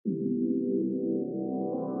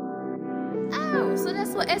Oh, so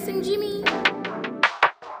that's what SMG means?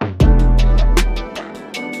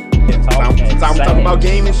 Sometimes we talk about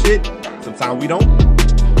game and shit. Sometimes we don't.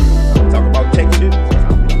 We talk about tech shit.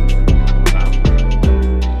 Sometimes we don't.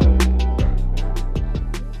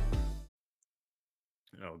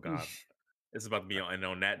 Oh God, it's about to be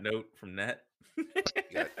on that note from Nat.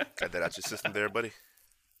 Got that out your system there, buddy.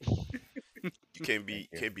 You can't be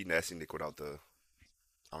nasty Nick without the,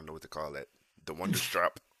 I don't know what to call that, the Wonder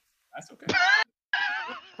Strap, That's okay.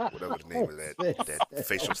 whatever the name of that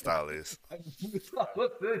facial style is. The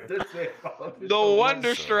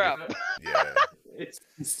Wonder Strap. Yeah. It's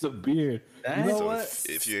the beard. You know So what?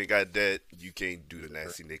 if you ain't got that, you can't do the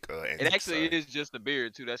nasty Nick. It actually is just a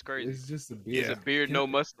beard too. That's crazy. It's just a beard. It's a beard, no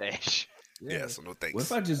mustache. Yeah, so no thanks.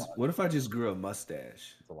 What if I just grew a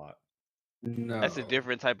mustache? It's a lot. No. That's a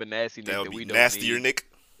different type of nasty Nick That that would we be don't nastier need. Nick.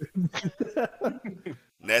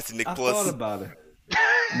 Nasty Nick I Plus. thought about it.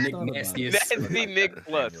 Nick Thought about Nastiest. Nasty Nick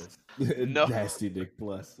Plus. No. Nasty Nick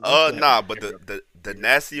Plus. Nah, but the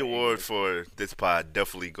nasty award for this pod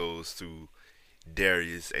definitely goes to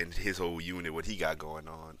Darius and his whole unit, what he got going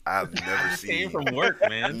on. I've never Came seen. from work,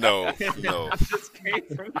 man. No. Just came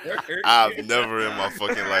from work. I've never in my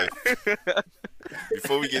fucking life.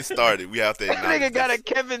 Before we get started, we have to That acknowledge nigga got a this.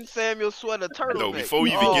 Kevin Samuel sweater turtleneck. No, before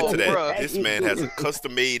we even get to that, bruh. this man has a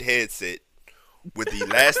custom-made headset with the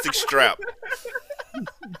elastic strap.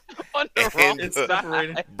 On the wrong And,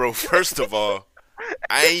 side. bro, first of all,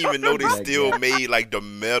 I ain't even know they still made like the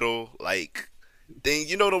metal like thing.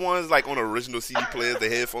 You know the ones like on original CD players, the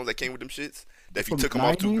headphones that came with them shits. That if you From took them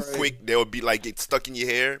off too 90s? quick, they would be like get stuck in your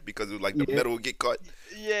hair because it was like the Yeah. metal would get caught.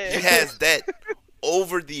 Yeah. He has that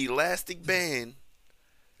over the elastic band.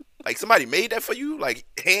 Like somebody made that for you, like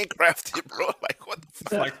handcrafted, bro. Like what the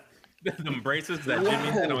fuck, Like them braces that Jimmy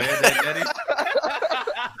had on Daddy.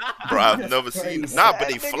 bro? I've never seen. Nah, but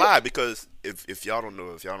they fly because if y'all don't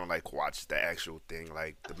know, if y'all don't like watch the actual thing,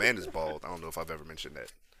 like the man is bald. I don't know if I've ever mentioned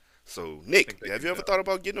that. So Nick, have you ever thought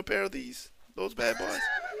about getting a pair of those bad boys?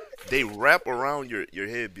 They wrap around your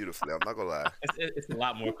head beautifully. I'm not gonna lie. It's a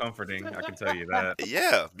lot more comforting. I can tell you that.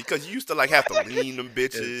 Yeah, because you used to like have to lean them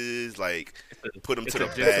bitches, like put them It's to a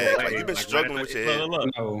the gentle back. way, Like you've been like, struggling right with at your the- head, Look,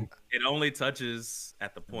 No. it only touches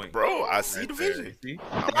at the point. bro. I see Right the there, vision. you see?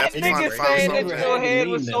 I'm That happy trying nigga to find saying something. that Had your to head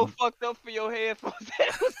lean was so them. fucked up for your headphones that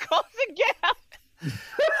it was causing gas.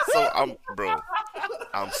 So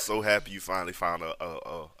I'm so happy you finally found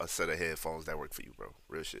a set of headphones that work for you, bro.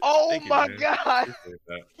 Real shit. Oh Thank you, my man. god. Appreciate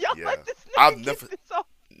that. Yo, Yeah. let this nigga I've get never- this off.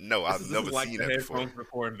 No, I've This never is like seen the that before. headphones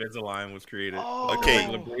before Invisalign was created. Oh. Okay.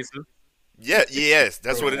 Regular braces. Yeah, yes,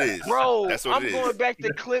 that's what it is. Bro, That's what I'm it is. going back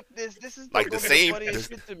to clip this. This is Like the same, funniest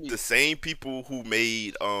shit to me. the same people who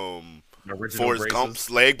made The original Forrest braces. Gump's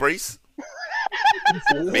leg brace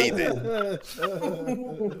made that.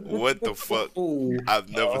 What the fuck? I've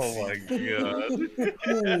never Oh seen. my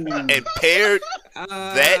god. And paired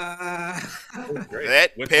That.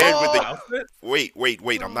 that With paired with Oh. the outfit?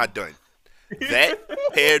 wait, I'm not done. That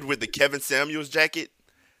paired with the Kevin Samuels jacket,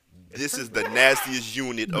 this is the nastiest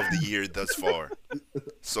unit of the year thus far.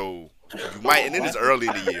 So you might, and it is early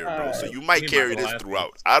in the year, bro. So you might Need my carry this glasses.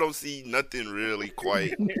 throughout. I don't see nothing really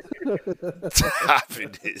quite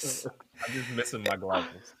topping this, I'm just missing my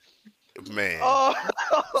glasses. man. Oh.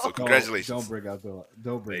 So congratulations. Don't bring out the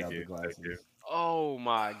Thank the you. glasses. Thank you. Oh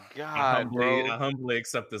my I god, bro. humbly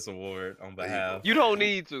accept this award on There you behalf. You don't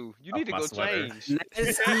need to. You need to my go sweater. change.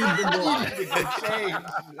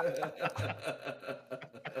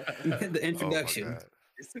 The Oh, introduction. my God.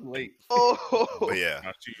 It's too late. Oh. But yeah,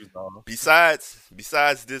 My shoes off.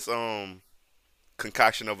 besides this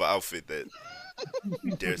concoction of an outfit that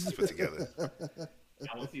Darius has put together. I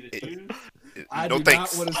want to see the shoes. I No do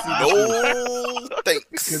thanks. not want to see the No thanks.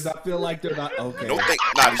 because I feel like they're not okay. No thanks.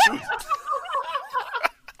 Nah, the shoes.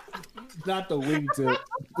 Not the wingtip.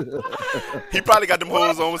 He probably got them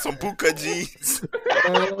hoes on with some bootcut jeans.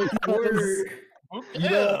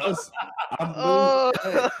 Yes. Oh.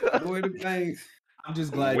 Boy, the banks. I'm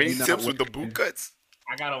just glad you're not Wingtips with the wearing- boot cuts.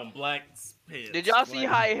 I got on black pants. Did y'all see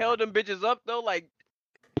how he held them bitches up though? Like,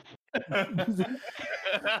 Oh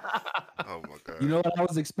my god. You know what I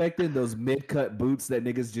was expecting? Those mid-cut boots that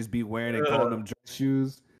niggas just be wearing and calling them dress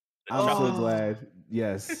shoes. I'm so Oh. glad.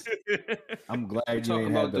 Yes, I'm glad you Talking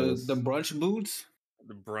ain't about had those. the brunch boots.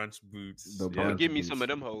 the brunch boots. The Yeah. brunch- give me some of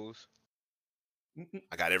them hoes.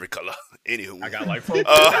 I got every color. Anywho. I got like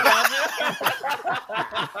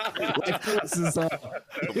This is,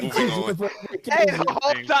 Moving on. Hey, the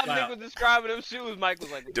whole Thing time clap. Nick was describing them shoes, Mike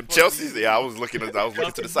was like, Them Chelsea's, yeah, I was looking to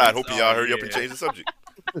the side, hoping y'all hurry up and change the subject.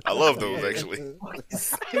 I love those actually. That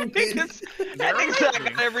nigga said I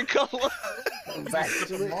got every color.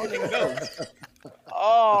 Morning goes.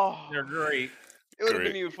 Oh, They're great. it would have Great.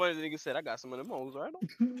 been even funny if the nigga said, "I got some of them hoes right on."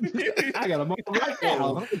 I got a mom right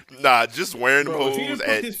now. Nah, just wearing them Bro, if he hoes just put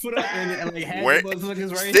at his foot up and like had Where- the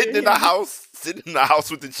motherfuckers right sitting here, in the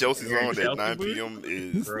house, with the Chelsea's Wearing on at Chelsea 9 boots? p.m.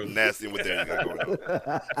 is Gross. nasty and what they got going on.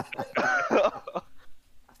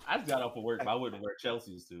 I just got off of work, but I wouldn't wear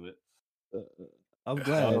Chelsea's to it. I'm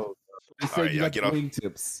glad. Oh, They all said right, you y'all got get the off.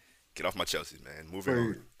 wingtips. Get off my Chelsea, man. Moving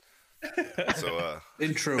Word. on.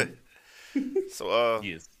 intro.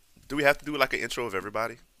 yes. Do we have to do like an intro of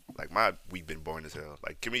everybody? Like my week been boring as hell.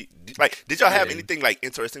 Like, can we? Like, did y'all have Yeah. anything like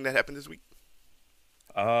interesting that happened this week?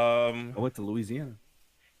 I went to Louisiana.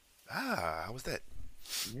 How was that?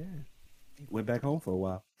 Yeah. Went back home for a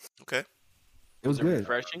while. Okay. It was good.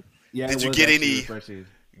 Refreshing. Yeah. Did it you was get actually any- refreshing.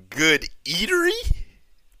 Good eatery,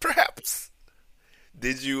 perhaps.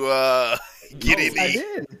 Did you get I any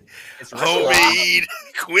did. homemade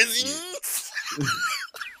cuisines?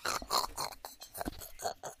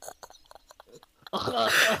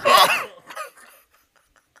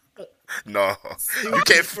 No,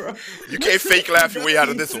 you can't fake laugh your way out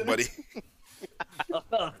of this one, buddy.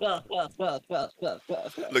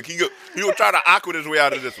 Look, he gonna try to awkward his way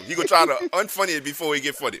out of this one. He gonna try to unfunny it before he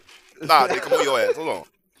get funny. Nah, nigga, come on your ass. Hold on.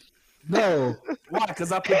 No. Why?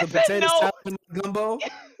 Because I put the potato No. salad in the gumbo?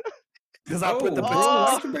 Because I put the why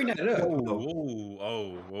potato you bring that up?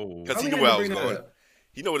 Oh. Because Why he we knew where I had to was bring that going. up?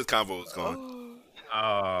 He know where this convo is going.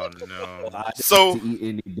 Oh no. I didn't So- get to eat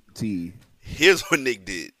any booty. Here's what Nick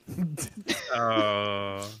did.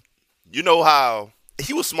 Uh, You know how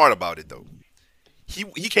he was smart about it though. He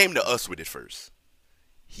came to us with it first.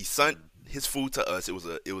 He sent his food to us. It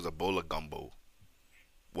was a bowl of gumbo.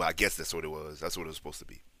 Well, I guess that's what it was. That's what it was supposed to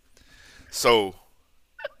be. So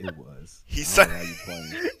It was. He I said- don't know how you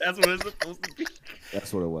playing. that's what it's supposed to be.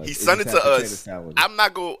 That's what it was. he It sent it just to had potato us. salad.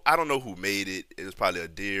 I don't know who made it. It was probably a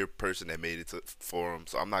dear person that made it for him.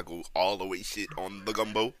 So I'm not going all the way shit on the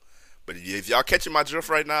gumbo. But if y'all catching my drift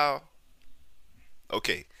right now,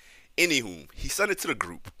 okay. Anywho, he sent it to the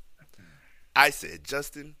group. I said,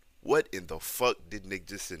 Justin, what in the fuck did Nick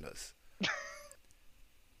just send us?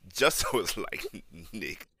 Justin was like,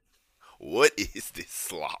 Nick, what is this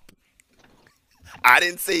slop? I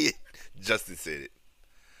didn't say it. Justin said it.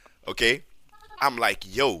 Okay? I'm like,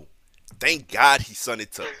 yo, thank God he sent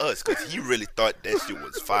it to us because he really thought that shit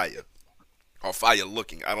was fire. Or fire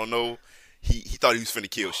looking. I don't know. He thought he was finna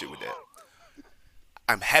kill shit with that.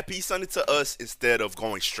 I'm happy he sent it to us instead of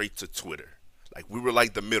going straight to Twitter. Like, we were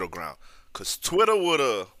like the middle ground. Because Twitter would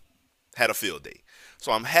have had a field day.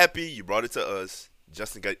 So I'm happy you brought it to us.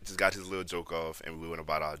 Justin just got his little joke off, and we went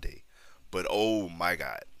about our day. But oh my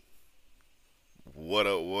God, what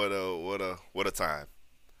a time!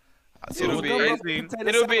 So It'll be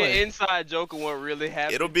an inside joke of what really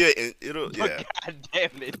happened. it'll But yeah. God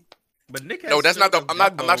damn it! But Nick. No, that's not the. the. I'm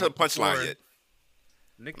not to the punchline yet.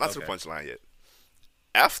 Nick, I'm not to the punchline yet.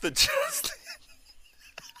 After Justin,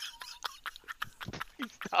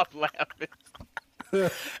 Stop laughing.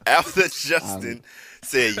 after Justin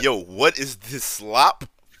said, "Yo, what is this slop?"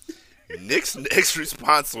 Nick's next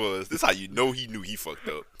response was, "This is how you know he knew he fucked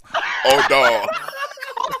up." Oh no.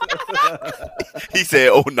 He said,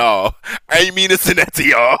 "Oh no, I ain't mean to send that to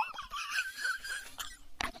y'all."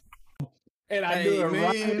 And I Hey, knew it man.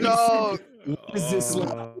 right. No, What is this? You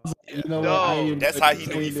know No. what? I ain't That's how he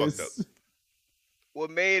knew he saying fucked this. what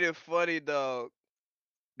made it funny, dog?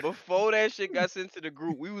 Before that shit got sent to the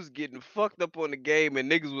group, we was getting fucked up on the game,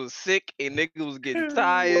 and niggas was sick, and niggas was getting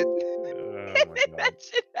tired. Oh my god. That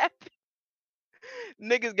shit happened.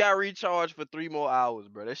 Niggas got recharged for 3 more hours,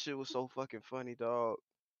 bro. That shit was so fucking funny, dog.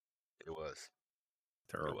 It was.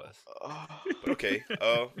 It Terrible. was. Ugh. But okay.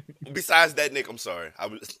 Besides that, Nick, I'm sorry. How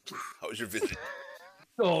was your visit?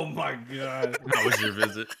 Oh my god. How was your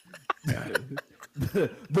visit?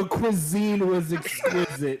 The cuisine was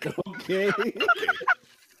exquisite. Okay. Okay.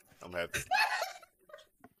 I'm happy.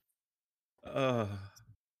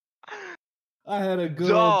 I had a good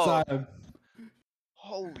Dog. old time.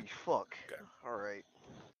 Holy fuck. Okay. All right.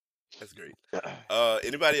 That's great.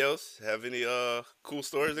 Anybody else have any cool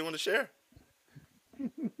stories they want to share?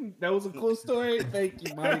 That was a cool story. Thank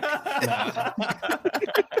you, Mike.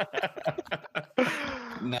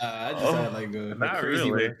 Nah, I just had like a Not crazy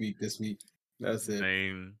really. work week this week. That's it.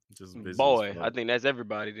 Same. Just busy. Boy, as I fuck. think that's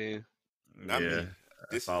everybody then. Not yeah. me.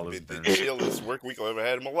 This That's all has it's been the been. chillest work week I've ever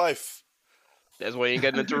had in my life. That's why you ain't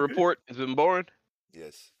got nothing to report. It's been boring.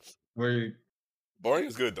 Yes. Where Boring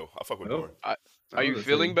is good though. I fuck with Oh. boring. Are you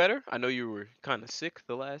feeling better? I know you were kind of sick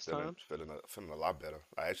the last time. Feeling a lot better.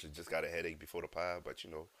 I actually just got a headache before the pie, but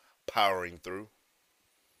you know, powering through.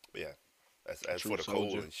 But yeah, as True for the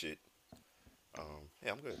cold soldier. and shit,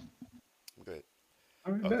 yeah, I'm good. I'm good.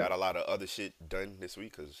 All right, Got bet. a lot of other shit done this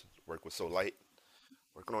week because work was so light.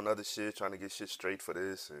 Working on other shit, trying to get shit straight for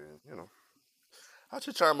this, and I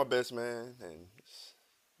just trying my best, man. And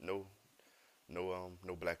no,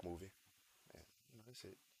 no black movie. And, that's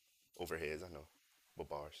it. Overheads, I know, but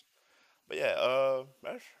bars. But yeah,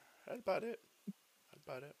 that's about it. That's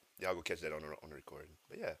about it. Y'all go catch that on the recording.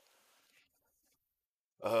 But yeah,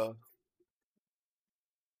 uh,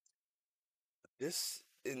 this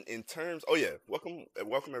in terms. Oh yeah,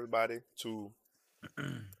 welcome everybody to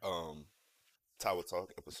um Tower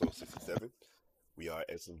Talk episode 67. We are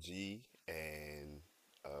SMG, and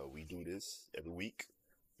we do this every week.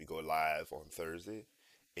 We go live on Thursday,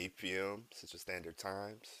 8 p.m. Central Standard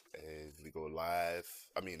Times, and we go live.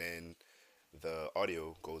 And the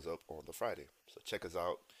audio goes up on the Friday. So check us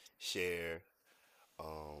out, share,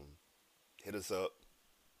 hit us up,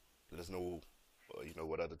 let us know,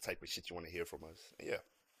 what other type of shit you want to hear from us. And yeah.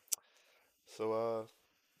 So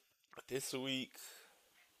this week,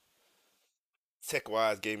 tech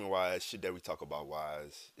wise, gaming wise, shit that we talk about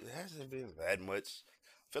wise, it hasn't been that much.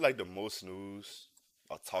 I feel like the most news,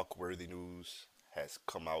 or talk worthy news, has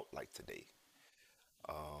come out like today.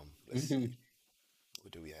 Let's see.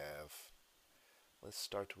 What do we have? Let's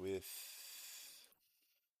start with.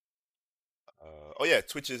 Oh yeah,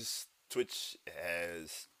 Twitch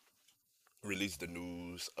has released the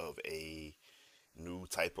news of a new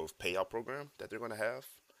type of payout program that they're gonna have,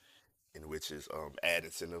 in which is ad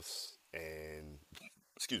incentives and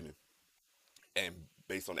excuse me, and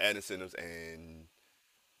based on ad incentives and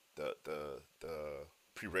the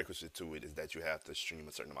prerequisite to it is that you have to stream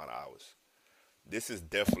a certain amount of hours. This is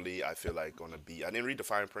definitely, I feel like, gonna be. I didn't read the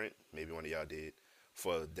fine print. Maybe one of y'all did.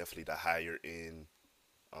 For definitely the higher end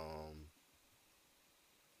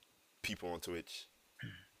people on Twitch,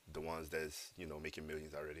 the ones that's making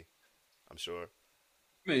millions already. I'm sure.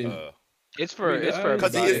 I mean, It's for Because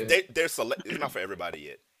everybody. they're select. It's not for everybody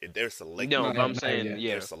yet. They're selecting. No, No, but I'm not saying yet.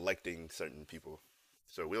 yeah. They're selecting certain people.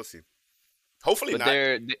 So we'll see. Hopefully But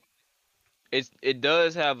not. it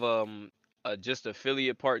does have just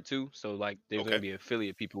affiliate part too. So like there's Okay. gonna be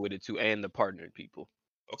affiliate people with it too, and the partnered people.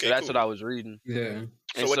 Okay, So that's cool. what I was reading. yeah.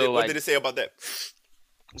 So And what did it say about that?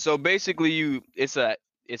 so basically it's a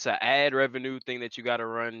ad revenue thing that you got to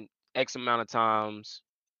run X amount of times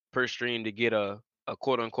per stream to get a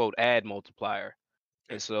quote unquote ad multiplier.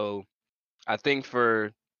 Okay. And so I think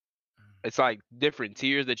it's like different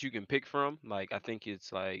tiers that you can pick from. Like I think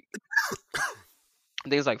it's like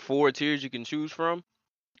 4 tiers you can choose from,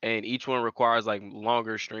 and each one requires like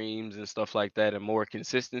longer streams and stuff like that and more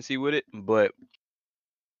consistency with it. But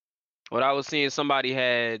what I was seeing, somebody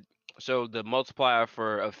had showed the multiplier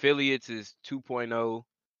for affiliates is 2.0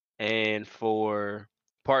 and for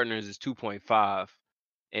partners is 2.5,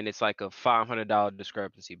 and it's like a $500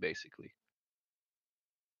 discrepancy basically.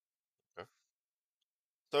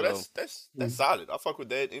 So So that's solid. I fuck with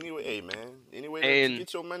that. Anyway, hey man. Anyway, to and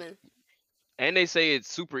get your money. and they say it's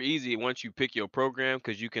super easy once you pick your program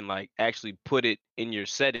because you can like actually put it in your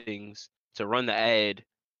settings to run the ad,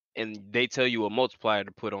 and they tell you a multiplier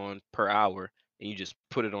to put on per hour, and you just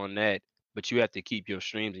put it on that. But you have to keep your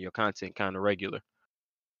streams and your content kind of regular.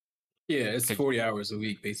 Yeah, it's 40 hours a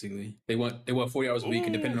week basically. They want 40 hours a week,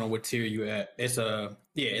 and depending on what tier you at, it's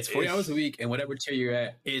 40 hours a week, and whatever tier you're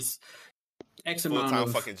at, it's X amount Full-time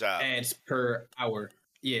of fucking job. ads per hour.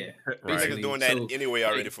 Yeah, Niggas basically. doing that So, anyway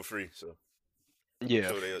already like, for free. So Yeah,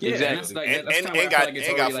 so they- yeah, exactly. and that's like And- that's and- kind of and why I got- feel like it's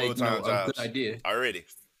and got already like full-time a jobs. good idea. already.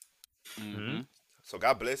 hmm So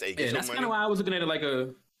God bless. Hey, Yeah, get your that's kind money. of why I was looking at it like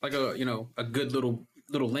a a good little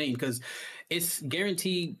lane, because it's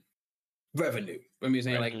guaranteed revenue. I mean,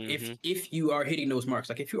 saying like if you are hitting those marks,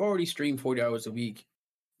 like if you already stream 40 hours a week,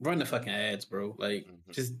 run the fucking ads, bro. Like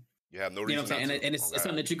just You have no you know reason. what I'm saying, not to. and it's Oh, God.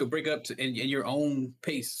 something that you could break up to in your own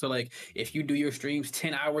pace. So like if you do your streams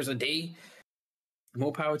 10 hours a day,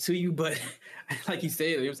 more power to you. But like you said,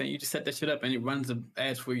 you know what I'm saying, you just set that shit up and it runs the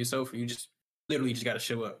ads for yourself, and you just literally just got to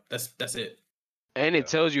show up. That's it. And it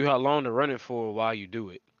tells you how long to run it for while you do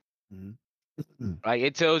it. Like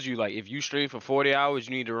it tells you like if you stream for 40 hours,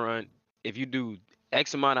 you need to run. If you do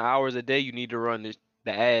X amount of hours a day, you need to run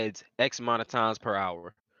the ads X amount of times per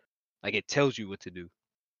hour. Like it tells you what to do.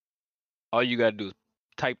 All you gotta do is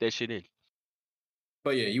type that shit in.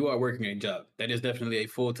 But yeah, you are working a job. That is definitely a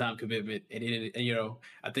full-time commitment, and you know,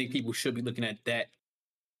 I think people should be looking at that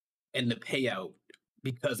and the payout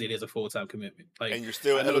because it is a full-time commitment. Like, And you're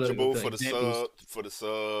still I know eligible for the examples-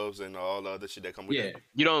 subs and all the other shit that come with Yeah, it.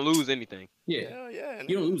 You don't lose anything. yeah. Yeah, yeah.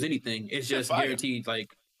 You don't lose anything. It's Shit just fire. guaranteed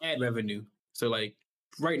like ad revenue. So like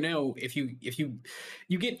right now, if you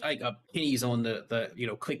get like pennies on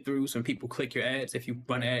the click throughs when people click your ads if you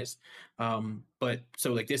run ads, but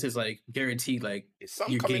so like this is like guaranteed, like Is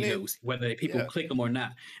something you're coming getting in? those whether people Yeah. click them or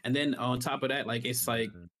not. And then on top of that, like it's like,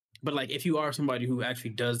 but like if you are somebody who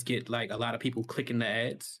actually does get like a lot of people clicking the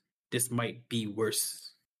ads, this might be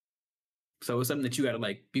worse. So it's something that you gotta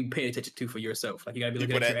like be paying attention to for yourself. Like you gotta be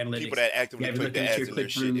looking at your analytics. People that actively You gotta be click the looking at ads your in their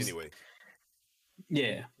shit click-throughs. anyway.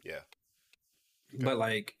 Yeah. Yeah. But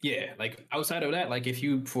like, yeah, like outside of that, like if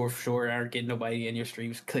you for sure aren't getting nobody in your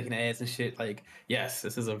streams clicking ads and shit, like yes,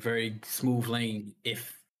 this is a very smooth lane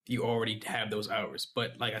if you already have those hours.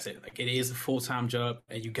 But like I said, like it is a full-time job,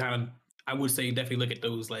 and you kind of, I would say definitely look at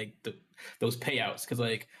those like those payouts, because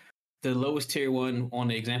like the lowest tier one on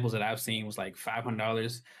the examples that I've seen was like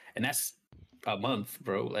 $500, and that's a month,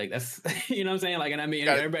 bro. Like that's you know what I'm saying? Like, and I mean,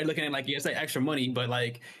 everybody looking at like, yeah, it's like extra money, but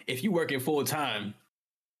like if you work it full time,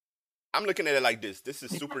 I'm looking at it like this. This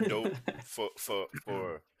is super dope for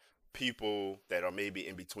people that are maybe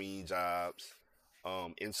in between jobs,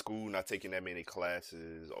 in school, not taking that many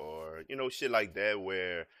classes, or shit like that,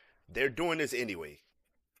 where they're doing this anyway.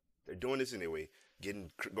 They're doing this anyway,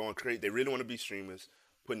 going crazy. They really want to be streamers,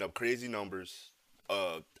 putting up crazy numbers,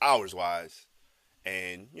 hours wise,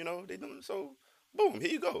 and they doing so. Boom,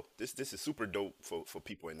 here you go. This is super dope for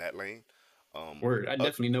people in that lane. Word. I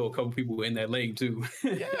definitely know a couple people in that lane too.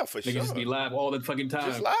 Yeah, for sure. They just be live all the fucking time.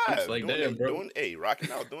 Just live, like, doing damn, bro.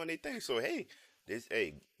 Rocking out, doing their thing. So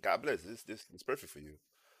God bless. This is perfect for you.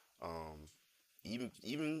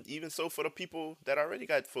 Even so for the people that already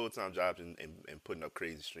got full-time jobs and putting up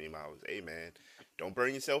crazy stream hours. Hey man, don't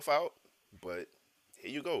burn yourself out. But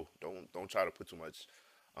here you go. Don't try to put too much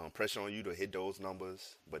pressure on you to hit those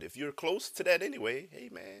numbers. But if you're close to that anyway, hey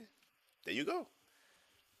man, there you go.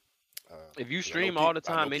 If you stream all the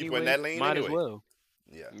time anyway, might as well.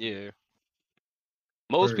 Yeah.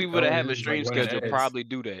 Most people that have a stream schedule probably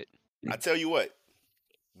do that. I tell you what,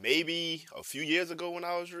 maybe a few years ago when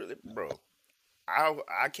I was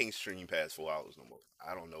I can't stream past 4 hours no more.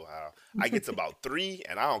 I don't know how. I get to about 3,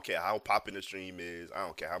 and I don't care how popping the stream is. I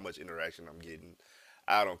don't care how much interaction I'm getting.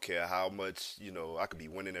 I don't care how much, I could be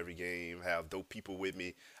winning every game, have dope people with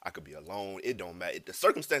me. I could be alone. It don't matter. The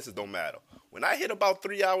circumstances don't matter. When I hit about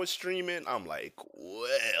 3 hours streaming, I'm like,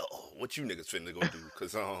 well, what you niggas finna go do?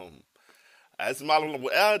 Because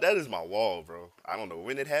that is my wall, bro. I don't know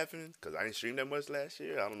when it happened, because I didn't stream that much last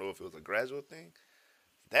year. I don't know if it was a gradual thing.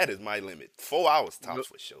 That is my limit. 4 hours tops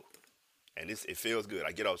for sure. And it feels good.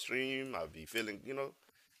 I get off stream. I'll be feeling,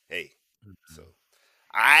 hey. So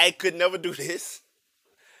I could never do this.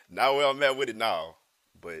 Not where I'm at with it now,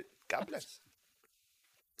 but God bless.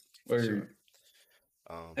 Sure.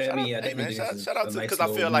 Shout out to, because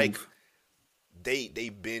I feel like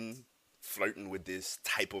they've been flirting with this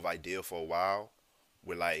type of idea for a while,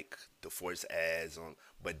 with like the forced ads on,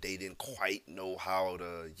 but they didn't quite know how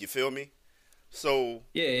to. You feel me? So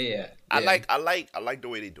yeah. I like the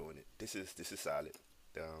way they're doing it. This is solid.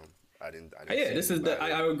 I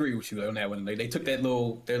agree with you on that one. They took their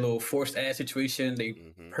little forced ad situation. They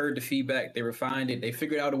heard the feedback. They refined it. They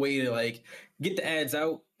figured out a way to like get the ads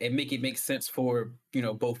out and make it make sense for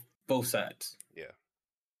both sides. Yeah.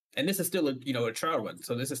 And this is still a trial run.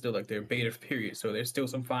 So this is still like their beta period. So there's still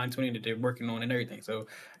some fine tuning that they're working on and everything. So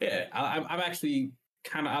yeah, I'm actually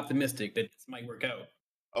kind of optimistic that this might work out.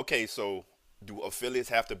 Okay, so do affiliates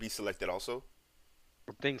have to be selected also?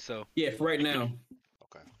 I think so. Yeah, for right now.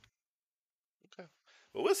 Okay.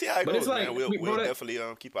 Well, we'll see how it goes, like, man. We'll definitely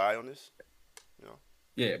keep an eye on this.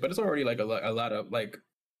 Yeah, but it's already like a lot of like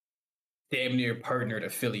damn near partnered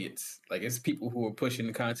affiliates. Like it's people who are pushing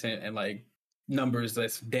the content and like numbers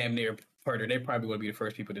that's damn near partnered. They probably would be the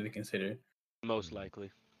first people to consider. Most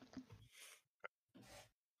likely.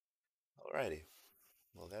 Alrighty.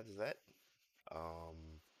 Well, that is that.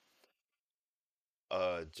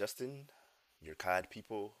 Justin, your COD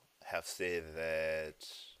people have said that.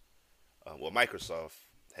 Microsoft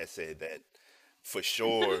has said that for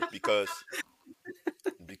sure because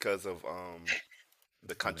of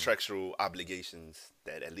the contractual obligations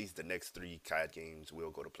that at least the next 3 COD games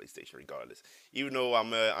will go to PlayStation regardless. Even though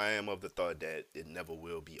I am of the thought that it never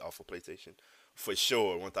will be off of PlayStation, for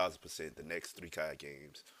sure 1000% the next 3 COD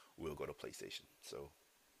games will go to PlayStation. So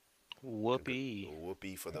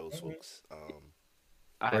whoopee for those folks.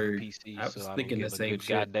 I have a PC, I was so thinking the same shit,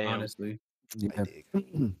 goddamn. honestly. Yeah.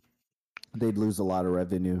 They'd lose a lot of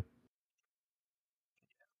revenue.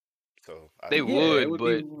 So they would,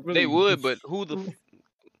 but who the?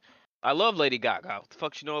 I love Lady Gaga. What the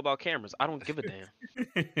fuck she know about cameras? I don't give a damn.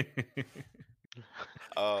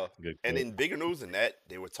 And in bigger news than that,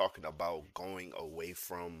 they were talking about going away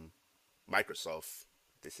from Microsoft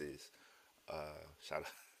This is shout out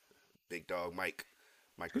Big Dog Mike.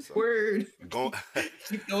 Microsoft. Word. Go,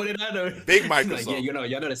 Keep throwing it out there. Big Like, Microsoft. yeah,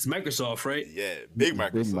 y'all know that's Microsoft, right? Yeah, big Big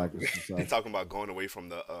Microsoft. Microsoft. They're talking about going away from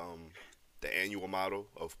the annual model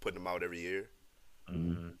of putting them out every year.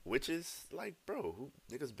 Which is like, bro, who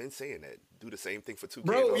niggas been saying that? Do the same thing for 2K.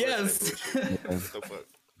 Bro, all that yes. shit. What the fuck?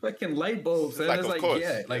 Fucking light bulbs, son. Like, It's of like, course.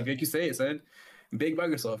 yeah, like you say it, son. Big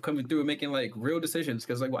Microsoft coming through and making like real decisions.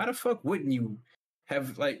 Because like, why the fuck wouldn't you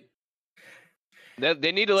have like?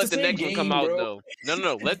 They need to let It's the the same next one come game, out bro. though.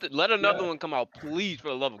 No. Let another one come out, please, for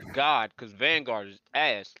the love of God, because Vanguard is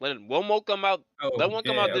ass. One more come out. Let one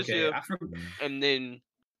come out this year, I, forgot. and then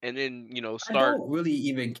I start. don't really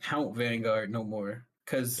even count Vanguard no more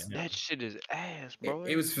because That shit is ass, bro.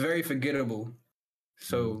 it was very forgettable.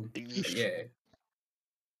 So yeah,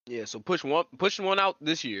 Yeah, so push one out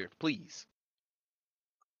this year, please.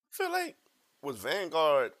 I feel like was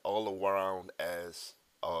Vanguard all around as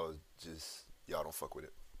just y'all don't fuck with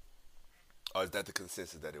it? Or is that the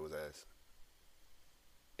consensus that it was as?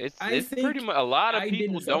 It's I pretty think much a lot of I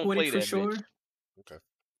people didn't fuck don't with play it for that sure. bitch. Okay.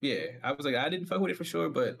 Yeah, I was like, I didn't fuck with it for sure,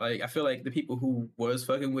 but like, I feel like the people who was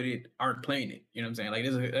fucking with it aren't playing it. You know what I'm saying?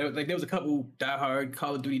 Like, there was a couple diehard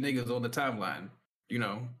Call of Duty niggas on the timeline. You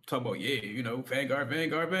know, talking about Vanguard.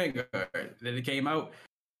 Then it came out,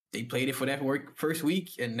 they played it for that first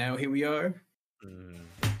week, and now here we are.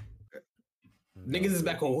 Niggas is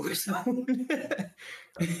back on Warzone.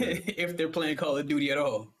 If they're playing Call of Duty at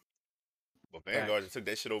all. But Vanguard just took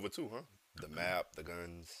that shit over too, huh? The map, the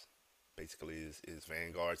guns, basically is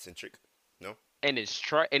Vanguard centric. No? And it's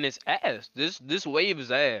ass. This wave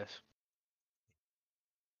is ass.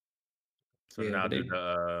 So now do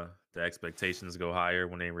the expectations go higher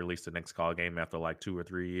when they release the next call game after like 2 or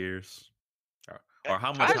 3 years? Or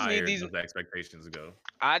how much higher does the expectations go?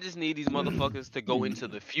 I just need these motherfuckers to go into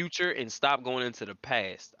the future and stop going into the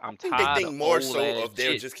past. I'm I think tired they think of more old so ass of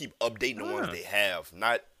they'll shit. just keep updating the ones Huh. they have,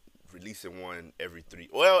 not releasing one every 3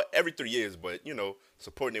 years, but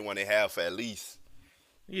supporting the one they have for at least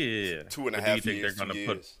Yeah. 2.5 But do you think years. they're 2 gonna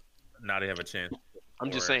years. now they have a chance?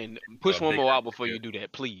 I'm just for saying, push a one more bigger out before you year? do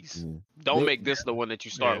that, please. Yeah. Don't They- make this the one that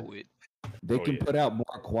you start Yeah. with. They Oh, can yeah. put out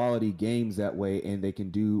more quality games that way, and they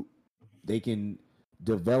can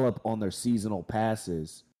develop on their seasonal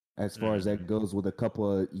passes as far as that goes, with a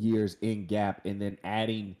couple of years in gap, and then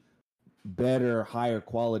adding better, higher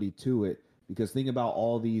quality to it. Because think about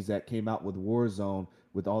all these that came out with Warzone,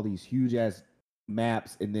 with all these huge ass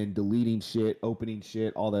maps, and then deleting shit, opening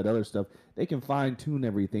shit, all that other stuff. They can fine tune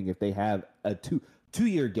everything if they have a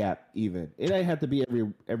two-year gap. Even it ain't have to be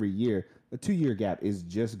every year. A 2-year gap is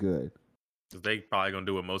just good. They probably gonna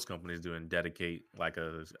do what most companies do and dedicate like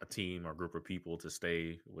a team or group of people to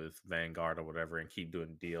stay with Vanguard or whatever and keep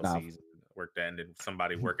doing DLCs and work that, and then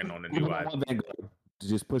somebody working on the new IP. Vanguard.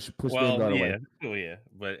 Just push Well, Vanguard yeah, away. oh yeah,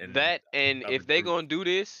 but That, and if they gonna do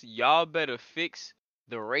this, y'all better fix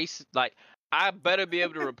the race. Like, I better be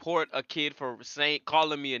able to report a kid for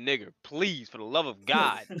calling me a nigger, please, for the love of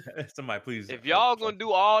God. somebody please. If y'all gonna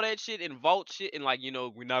do all that shit and vault shit and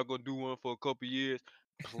we're not gonna do one for a couple years,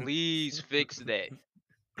 please fix that.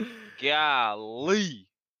 Golly.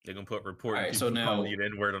 They're gonna put reporting Alright, people so now- calling you the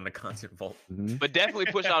N-word on the content vault. Mhm. But definitely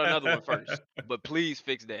push out another one first. But please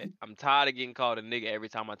fix that. I'm tired of getting called a nigga every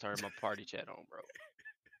time I turn my party chat on, bro.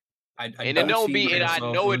 I And it don't see be, and I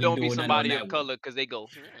Microsoft know it really don't be doing that on somebody that of one. color because they go,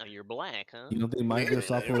 you're black, huh? You don't think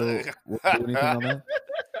Microsoft will do anything on that?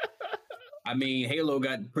 I mean, Halo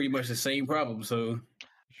got pretty much the same problem, so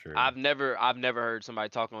Sure. I've never heard somebody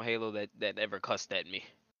talk on Halo that ever cussed at me.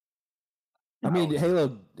 I mean, don't- Halo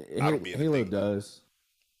don't be in the Halo thing. does.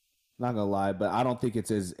 Not gonna lie, but I don't think it's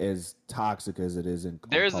as toxic as it is in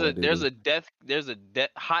There's Call of Duty. there's a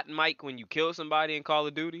hot mic when you kill somebody in Call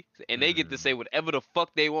of Duty, and they get to say whatever the fuck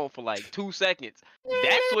they want for like 2 seconds.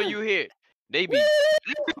 That's what you hear. They be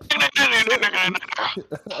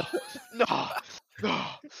no,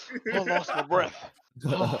 I lost my breath.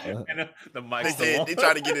 And the mic. They said they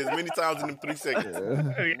try to get it as many times in them 3 seconds.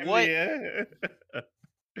 What? Yeah.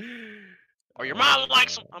 Or your mom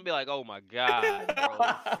likes them. I'll be like, oh my god,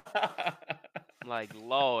 bro. I'm like,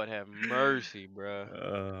 Lord have mercy,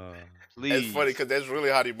 bro. Please. It's funny because that's really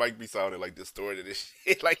how they might be sounding, like distorted and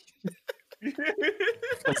shit. Like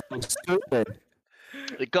Stupid.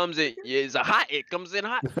 It comes in. It's a hot. It comes in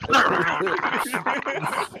hot.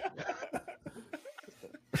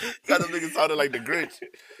 got them niggas sounding like the Grinch.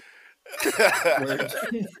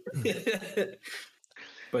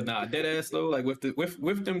 But nah, dead ass though. Like with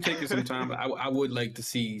them taking some time, I would like to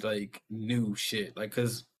see like new shit. Like,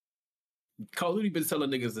 cause Call of Duty been selling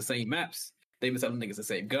niggas the same maps. They've been selling niggas the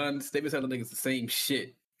same guns. They've been selling niggas the same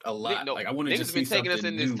shit a lot. No, like I want to just been see taking us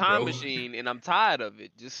in this time machine, and I'm tired of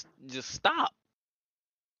it. Just stop.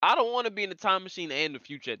 I don't want to be in the time machine and the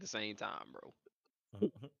future at the same time, bro.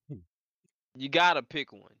 You gotta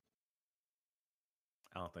pick one.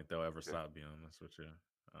 I don't think they'll ever stop being honest with you.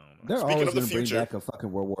 I don't know. They're Speaking always of the going to bring future- back a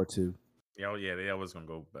fucking World War II. Yeah, they always gonna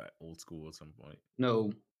go back old school at some point.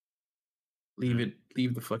 No. Leave it.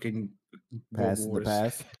 Leave the fucking Past in the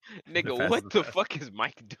past. Nigga, past what is the past. fuck is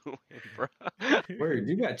Mike doing, bro? Word,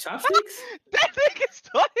 you got chopsticks? That nigga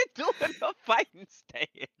started doing a fighting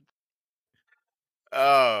stand.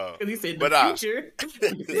 Because he said the future.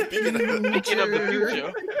 Speaking of the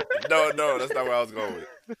future. No, that's not where I was going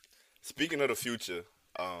with. Speaking of the future,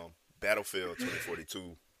 Battlefield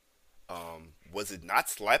 2042, was it not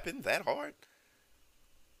slapping that hard?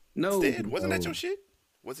 No. Instead, wasn't that your shit?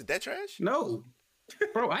 Was it that trash? No.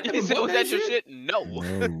 Bro, I never He said, bought was that your shit? No.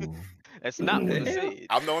 No. That's not what he Yeah. said.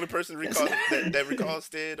 I'm the only person that recalls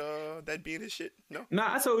that being his shit. No.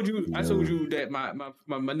 Nah, I told you that my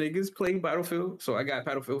niggas played Battlefield, so I got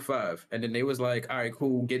Battlefield 5. And then they was like, all right,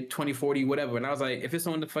 cool, get 2040, whatever. And I was like, if it's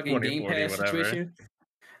on the fucking Game 2040, Pass whatever. situation,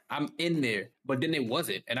 I'm in there. But then it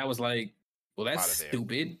wasn't. And I was like, well, that's Outta there.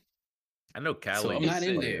 stupid. I know Callie. So I'm not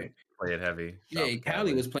in there. Play it heavy. Yeah, Shout out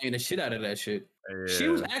Callie was playing the shit out of that shit. Yeah. She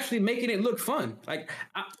was actually making it look fun. Like,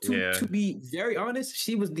 to be very honest,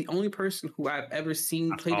 she was the only person who I've ever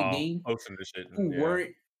seen play the game posting the shit.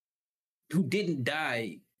 who didn't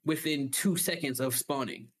die within 2 seconds of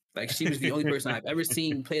spawning. Like, she was the only person I've ever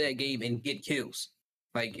seen play that game and get kills.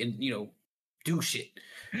 Like, and do shit.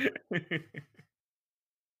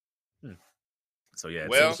 So yeah.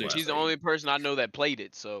 Well, She's the only person I know that played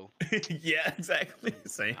it, so yeah, exactly.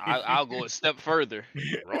 Same. I'll go a step further.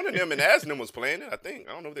 Ronan them and Asnam was playing it, I think.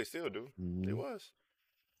 I don't know if they still do. Mhm. They was.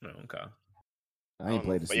 Oh, okay. I ain't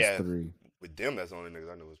played it But since yeah. 3. With them, that's the only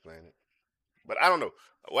niggas I know was playing it. But I don't know.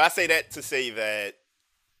 Well, I say that to say that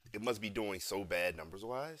it must be doing so bad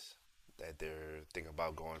numbers-wise that they're thinking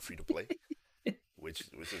about going free to play. which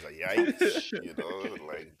is a yikes.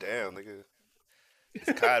 Like, damn, nigga.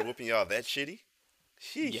 Is COD whooping y'all that shitty?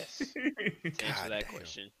 Sheesh. Yes. To answer God that damn.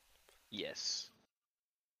 question. Yes.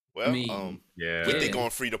 Well, I mean, Yeah. if they going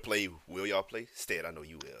free to play, will y'all play? Stead, I know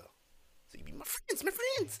you will. So you be my friends.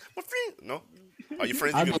 No? Are your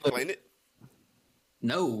friends even playing it?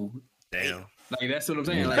 No. Damn. Like, that's what I'm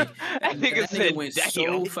saying. Like, That nigga said, went "Damn."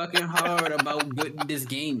 so fucking hard about getting this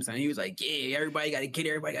game. And he was like, yeah, everybody got to get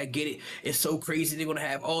it. It's so crazy. They're going to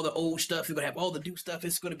have all the old stuff. They're going to have all the new stuff.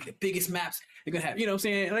 It's going to be the biggest maps. They're going to have, you know what I'm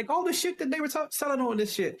saying? Like, all the shit that they were selling on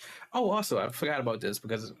this shit. Oh, also, I forgot about this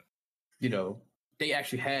because, they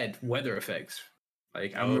actually had weather effects.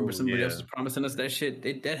 Like, I remember somebody else was promising us that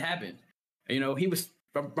shit. That happened. He was...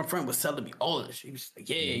 My friend was telling me all of this. He was like,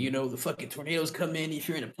 yeah, the fucking tornadoes come in if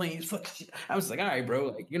you're in a plane. Fuck shit. I was like, all right, bro.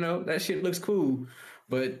 Like, that shit looks cool.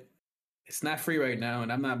 But it's not free right now.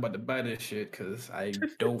 And I'm not about to buy this shit because I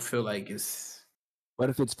don't feel like it's... But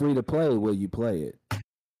if it's free to play, will you play it?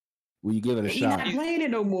 Will you give it a He's shot? not playing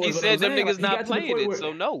it no more. He said them niggas not playing it,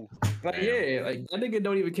 so no. Like, yeah, like, that nigga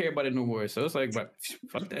don't even care about it no more. So it's like, but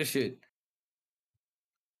fuck that shit.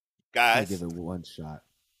 I'll Guys, give it one shot.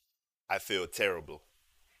 I feel terrible.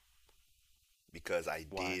 Because I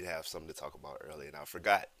did have something to talk about earlier and I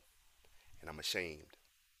forgot. And I'm ashamed.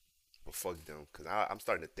 But fuck them. Because I'm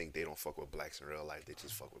starting to think they don't fuck with blacks in real life. They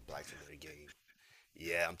just fuck with blacks in their game.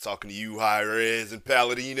 Yeah, I'm talking to you, Hi-Rez and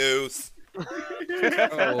Paladinos.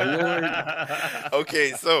 Oh, Lord.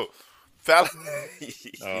 Okay, so,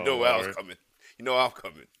 you know where I was coming. You know I'm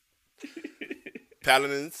coming.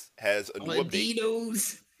 Paladins has a new update.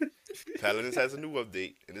 Adidas. Paladins has a new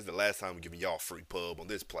update, and this is the last time we're giving y'all free pub on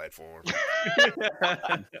this platform.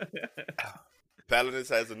 Paladins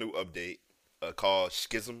has a new update called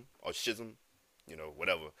Schism or Schism,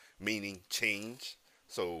 whatever, meaning change.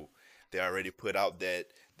 So they already put out that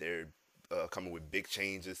they're coming with big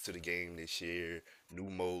changes to the game this year, new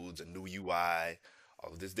modes, a new UI,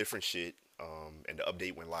 all of this different shit, and the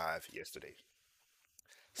update went live yesterday.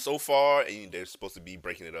 So far, and they're supposed to be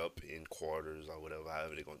breaking it up in quarters or whatever,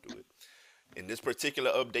 however they're going to do it. In this particular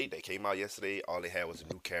update that came out yesterday, all they had was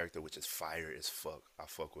a new character, which is fire as fuck. I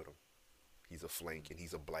fuck with him. He's a flank, and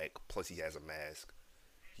he's a black, plus he has a mask.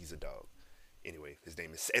 He's a dog. Anyway, his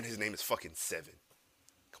name is fucking 7.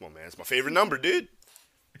 Come on, man. It's my favorite number, dude.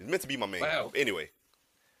 It's meant to be my main. Wow. Anyway.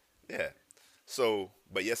 Yeah. So,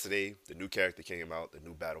 but yesterday, the new character came out, the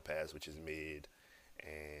new battle pass, which is mid,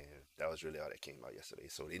 and that was really all that came out yesterday.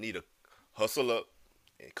 So they need to hustle up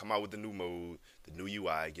and come out with the new mode, the new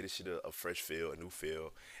UI, get this shit a fresh feel, a new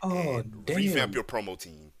feel, and revamp your promo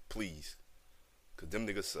team, please. Cause them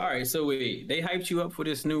niggas suck. All right, so wait, they hyped you up for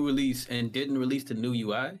this new release and didn't release the new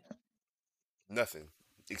UI? Nothing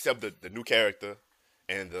except the new character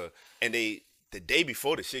and the day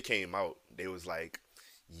before the shit came out, they was like,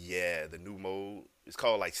 yeah, the new mode. It's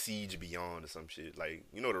called like Siege Beyond or some shit. Like,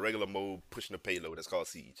 you know, the regular mode pushing the payload. That's called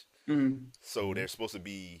Siege. Mm-hmm. So they're supposed to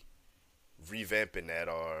be revamping that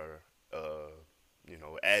or you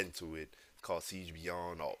know, adding to it. It's called Siege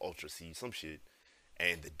Beyond or Ultra Siege, some shit.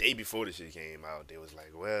 And the day before the shit came out, they was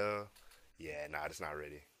like, well, yeah, nah, it's not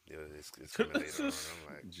ready. It's coming later on.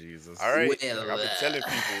 I'm like, Jesus. All right. Well, Like, I've been telling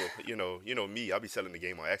people, you know me, I'll be selling the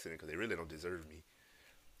game on accident because they really don't deserve me.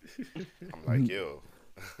 I'm like, yo,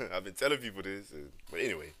 I've been telling people this. But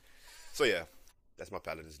anyway, so yeah, that's my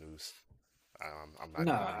Paladins news. I'm not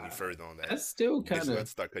going any further on that. That's still kind Let's of.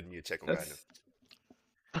 start cutting you a check on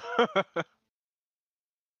that.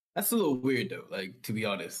 That's a little weird though. Like, to be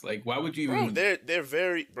honest, like, why would you? Bro, Even... they're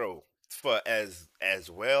very for as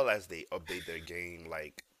well as they update their game,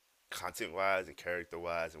 like content wise and character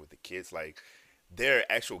wise, and with the kids, like their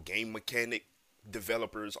actual game mechanic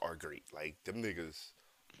developers are great. Like them niggas,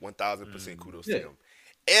 1000% kudos to them.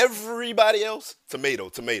 Everybody else,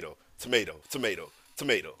 tomato.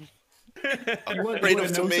 Rate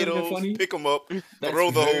those tomatoes, pick them up,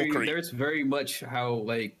 throw the whole crate. That's very much how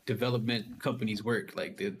like development companies work.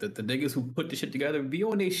 Like the niggas who put the shit together be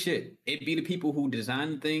on their shit. It be the people who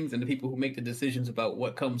design things and the people who make the decisions about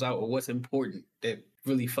what comes out or what's important that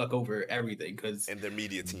really fuck over everything. And their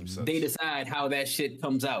media team sucks. They decide how that shit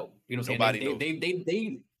comes out. You know what I'm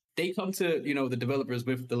saying? They come to, you know, the developers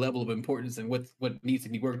with the level of importance and what needs to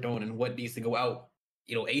be worked on and what needs to go out,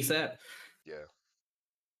 you know, ASAP. Yeah.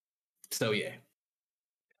 So yeah,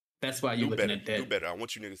 that's why you're looking at that. Do better. I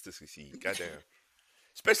want you niggas to succeed. Goddamn.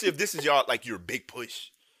 Especially if this is y'all like your big push,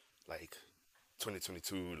 like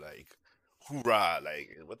 2022. Like hoorah!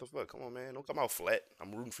 Like what the fuck? Come on, man. Don't come out flat.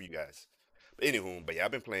 I'm rooting for you guys. But anywho, yeah,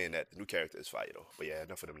 I've been playing that. The new character is fire though. But yeah,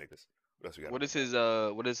 enough of them niggas. What else we got?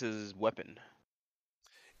 What is his weapon?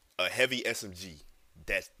 A heavy SMG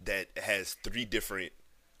that has 3 different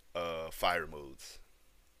fire modes.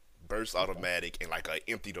 Burst, automatic, and like a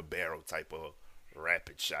empty the barrel type of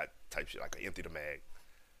rapid shot type shit, like a empty the mag.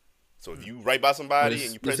 So if you right by somebody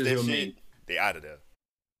and you press that shit, they out of there.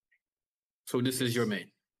 So this is your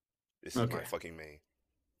main. This is my fucking main.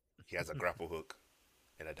 He has a grapple hook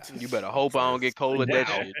and a dive. You better hope I don't get cold at that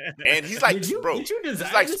shit. And he's like, he's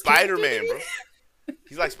like Spider-Man, bro.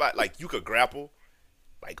 He's like you could grapple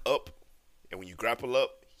like up, and when you grapple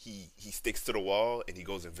up, he sticks to the wall and he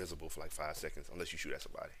goes invisible for like 5 seconds unless you shoot at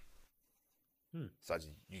somebody. So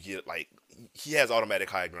you get like he has automatic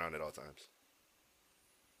high ground at all times.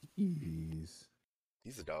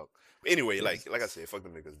 He's a dog. But anyway, like I said, fuck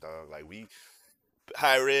them niggas, dog. Like we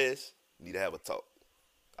high res need to have a talk.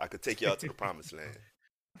 I could take y'all to the promised land.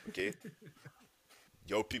 Okay?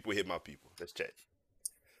 Your people hit my people. Let's chat.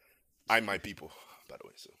 I'm my people, by the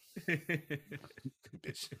way. So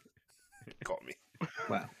bitch. Call me.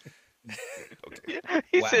 Wow. Okay.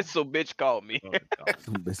 He said so bitch called me.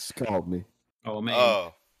 Bitch called me. Oh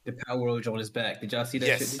man, the Power Roach on his back. Did y'all see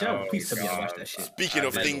that shit? Did y'all please tell me y'all watch that shit? Speaking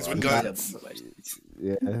of things with guns,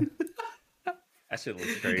 yeah, that shit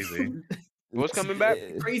looks crazy. What's coming back?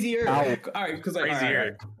 Crazier. All right, because like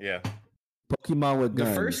Crazier. Yeah. Pokemon with guns.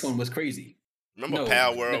 The first one was crazy. Remember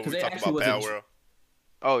Power World? We talked about Power World.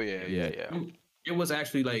 Oh yeah. It was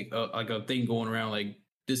actually like a thing going around like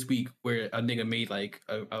this week where a nigga made like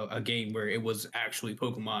a game where it was actually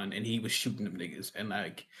Pokemon and he was shooting them niggas and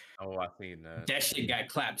like I seen that. That shit got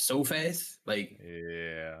clapped so fast. Like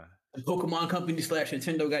yeah, the Pokemon company /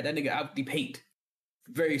 Nintendo got that nigga out the paint.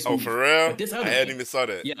 Very smooth. Oh, for real? But this I hadn't even saw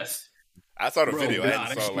that. Yes. I saw the video. I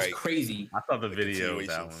that saw like crazy. I saw the video of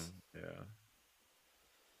that one. Yeah.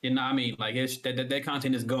 You know what I mean? Like it's that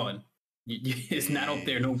content is gone. It's not up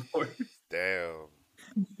there no more. Damn.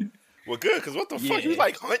 Well, good, because what the fuck? You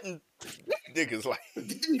like hunting niggas like.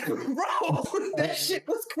 Bro, that shit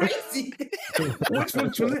was crazy.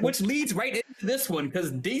 which leads right into this one,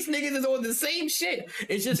 because these niggas is on the same shit.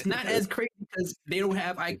 It's just not as crazy because they don't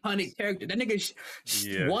have iconic character. That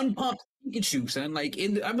nigga one pump Pikachu, son. Like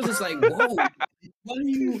I was just like, whoa. What are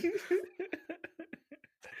you?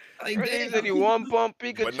 Like, damn, he one pump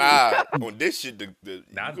Pikachu. But nah, on this shit, you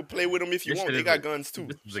can play with them if you want. They got guns too.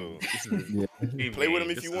 So. Play with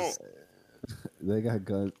them if you want. They got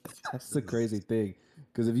guns. That's the crazy thing.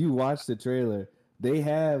 Because if you watch the trailer, they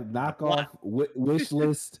have knockoff wish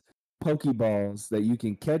list Pokeballs that you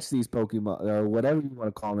can catch these Pokemon or whatever you want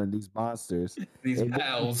to call them, these monsters. These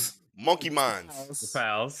pals. Monkey Mons. The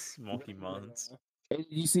pals. Monkey Mons. And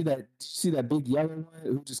you see that big yellow one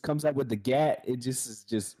who just comes out with the gat? It just is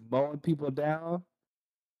just mowing people down.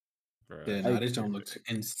 Yeah, no, this joint looks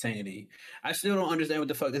insanity. I still don't understand what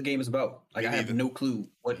the fuck this game is about. Like, I have no clue.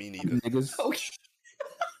 What me neither. Niggas. Okay.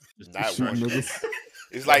 Not one.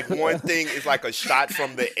 It's like one thing. It's like a shot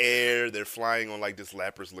from the air. They're flying on like this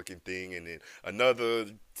Lapras looking thing, and then another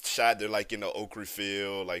shot. They're like in the ochre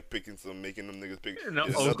field, like making them niggas pick.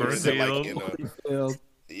 Ochre field.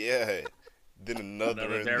 Yeah. Then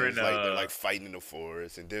another is they're like fighting in the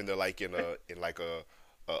forest, and then they're like in a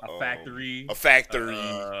factory. A factory.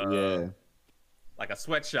 Yeah. Like a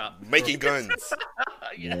sweatshop. Making guns.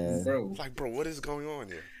 Yeah. Bro. Like, bro, what is going on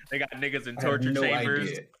here? They got niggas in torture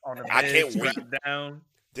chambers. On the I can't wait. Down.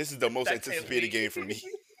 This is the most anticipated game for me.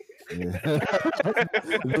 Yeah.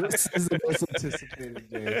 This is the most anticipated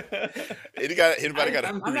game. Anybody got a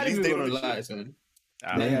I'm not even gonna lie, son.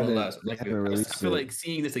 I feel like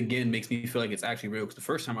seeing this again makes me feel like it's actually real. Because the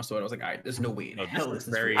first time I saw it, I was like, all right, there's no way in hell this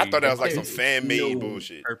is real. I thought that was like some fan-made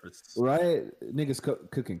bullshit. Purpose. Right? Niggas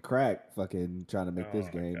cooking crack, fucking trying to make this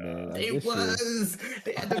game, man. Like, it was.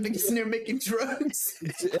 They had them niggas in there making drugs.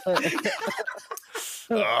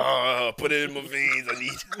 Put it in my veins.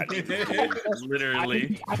 I need to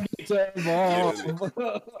literally. I need to evolve.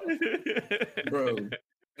 Bro,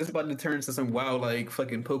 it's about to turn into some wild, like,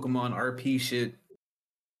 fucking Pokemon RP shit.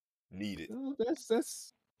 Need it. Oh,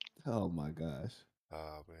 that's. Oh my gosh.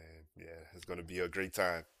 Oh man, yeah, it's gonna be a great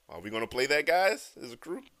time. Are we gonna play that, guys? As a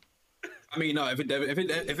crew? I mean, no. If it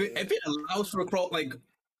allows for a crawl, like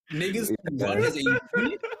niggas run as a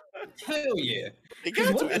unit, hell yeah.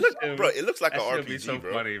 It looks like an RPG, so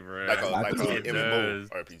bro. Funny, bro. Like a MMO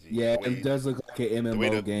RPG. Yeah, it does look like an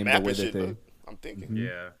MMO game. The way that I'm thinking. Mm-hmm.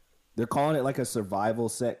 Yeah. They're calling it like a survival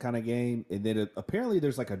set kind of game, and then apparently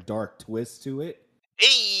there's like a dark twist to it.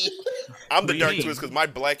 Hey, I'm the dark twist because my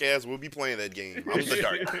black ass will be playing that game. I'm the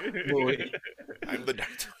dark. I'm the dark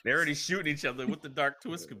twist. They're already shooting each other. What the dark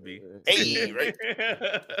twist could be? Hey, right?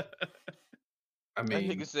 I mean,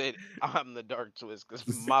 that nigga said I'm the dark twist because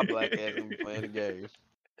my black ass gonna be playing the game.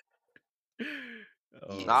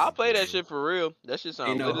 Nah, I'll play that shit for real. That shit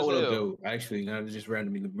sounds good as hell. Hold up, though. Actually, I just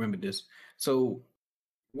randomly remembered this. So,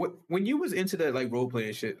 when you was into that like role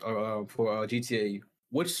playing shit for GTA,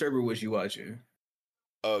 which server was you watching?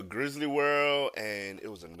 Grizzly World, and it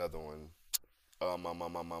was another one.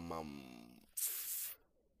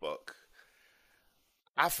 Fuck.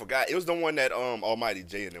 I forgot. It was the one that Almighty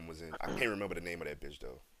J and them was in. I can't remember the name of that bitch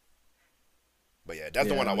though. But yeah, that's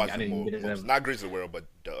the one I watched most. Not Grizzly World, but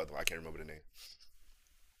the other one. I can't remember the name.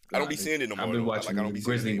 I don't be seeing it no more. I've been watching I don't be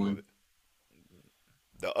Grizzly seeing the name one. of it.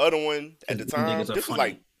 The other one at the time,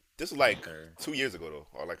 this was like 2 years ago though,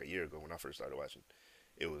 or like a year ago when I first started watching.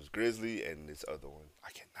 It was Grizzly and this other one.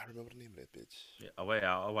 I cannot remember the name of that bitch. Yeah,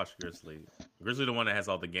 I'll watch Grizzly. Grizzly, the one that has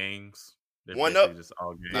all the gangs. One Up? Just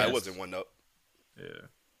all gangs. Nah, it wasn't One Up. Yeah.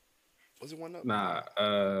 Was it One Up? Nah.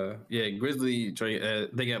 Yeah, Grizzly.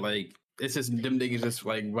 They got like it's just them niggas just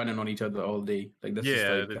like running on each other all day. Like that's just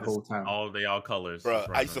like the whole time. All colors. Bro,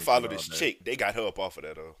 I used to follow this chick. They got her up off of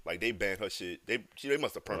that though. Like they banned her shit. They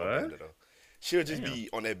must have perma banned her though. She'll just be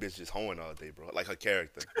on that bitch just hoeing all day, bro. Like her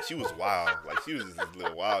character. She was wild. Like she was just this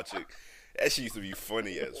little wild chick. That shit used to be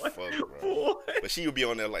funny as fuck, bro. But she would be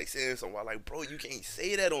on there like saying something wild, like, bro, you can't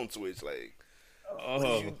say that on Twitch. Like, what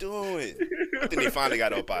are you doing? I think they finally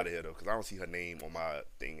got up out of here though, because I don't see her name on my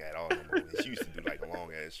thing at all no more. She used to do like a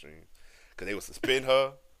long ass stream. Because they would suspend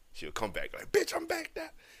her. She would come back like, bitch, I'm back now.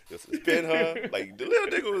 They'll suspend her. Like, the little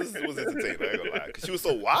nigga was entertaining. I ain't gonna lie. Because she was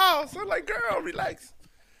so wild. So I'm like, girl, relax.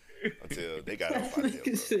 Until they got up out of here,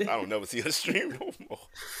 bro. I don't never see her stream no more.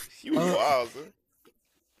 She was wild, son.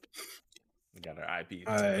 Got her IP.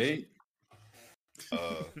 Alright.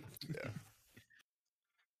 Yeah.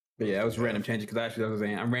 But yeah, I was random changing because actually I was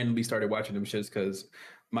saying I randomly started watching them shits because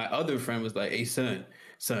my other friend was like, "Hey, son,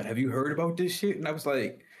 have you heard about this shit?" And I was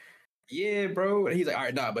like, "Yeah, bro." And he's like, "All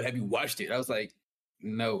right, nah, but have you watched it?" I was like,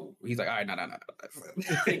 "No." He's like, "All right, nah."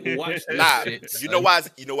 Like, watch this shit, you know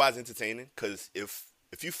why it's entertaining? Because if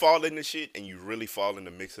you fall in the shit and you really fall in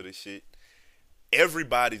the mix of this shit,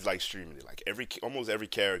 everybody's like streaming it. Like almost every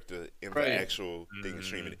character in the actual thing is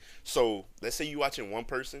streaming it. So let's say you watching one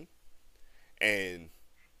person and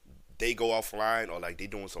they go offline or like they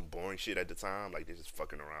doing some boring shit at the time, like they just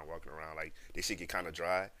fucking around, walking around, like they shit get kind of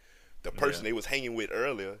dry. The person they was hanging with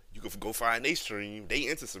earlier, you could go find they stream, they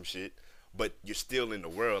into some shit, but you're still in the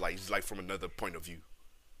world, like it's like from another point of view.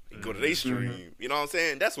 You go to their stream, you know what I'm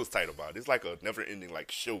saying? That's what's tight about it. It's like a never-ending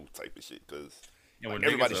like show type of shit because like,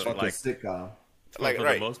 everybody's like a sitcom. Like for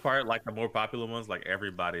the most part, like the more popular ones, like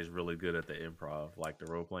everybody's really good at the improv, like the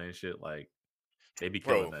role playing shit. Like they be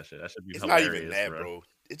killing that shit. That should be hilarious. Not even that, bro.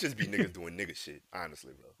 It just be niggas doing nigga shit,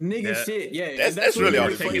 honestly, bro. Nigga shit, yeah. That's really all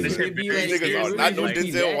we're it taking is. this These shit very niggas are seriously, not no like,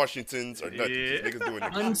 Denzel Washingtons or nothing. Yeah. Just niggas doing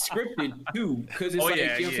nigga shit. unscripted too, because it's like you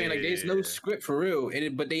know what I'm saying. Like there's no script for real,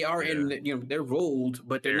 but they are in they're rolled,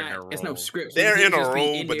 but they're not. It's no script. They're in a just be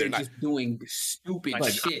role, but they're not just doing stupid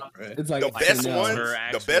Like, shit. It's like the best SNL. ones. They're The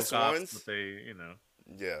actual best cops, ones. but they, you know.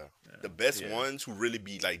 Yeah. The best ones who really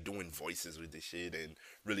be like doing voices with this shit and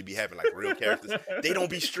really be having like real characters, they don't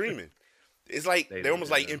be streaming. It's like they're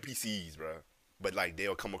almost like NPCs, bro. But like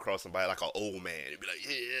they'll come across somebody like an old man and be like,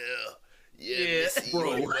 yeah,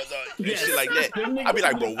 bro, and shit like that. I be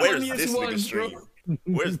like, bro, where's this nigga stream?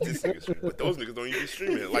 Where's this nigga stream? But those niggas don't even be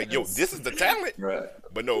streaming. Like, yo, this is the talent. Right.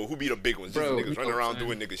 But no, who be the big ones? Just Bro, niggas running around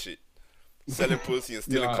doing nigga shit, selling pussy and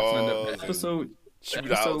stealing cars. The episode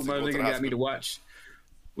shootouts. my nigga got me to watch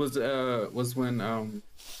was when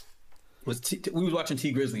we was watching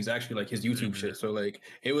T Grizzlies, actually, like his YouTube shit. So like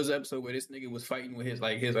it was an episode where this nigga was fighting with his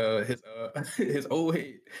his old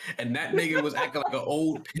head, and that nigga was acting like an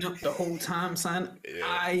old pimp the whole time, son. Yeah.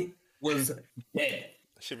 I was dead.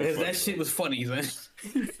 That shit was funny, man.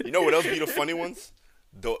 You know what else be the funny ones?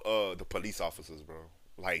 The police officers, bro.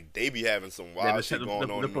 Like they be having some wild shit going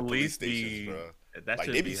on in the police stations, bro.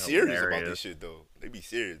 Like they be serious about this shit though. They be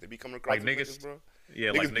serious. They be coming across like niggas, bro.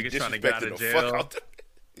 Yeah, like niggas trying to get out of jail.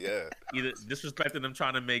 Yeah. Either disrespecting them,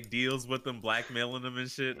 trying to make deals with them, blackmailing them and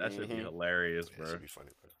shit. That should be hilarious, bro. That should be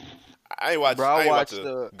funny, bro. I ain't watched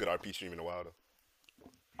a good RP stream in a while, though.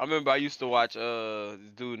 I remember I used to watch this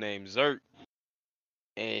dude named Zert.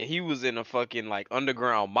 And he was in a fucking like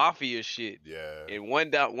underground mafia shit. Yeah. And one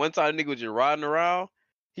time nigga was just riding around.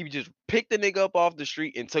 He just picked the nigga up off the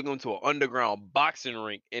street and took him to an underground boxing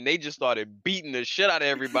rink. And they just started beating the shit out of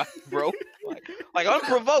everybody, bro. like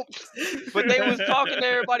unprovoked. But they was talking to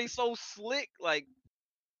everybody so slick. Like,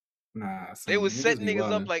 they was setting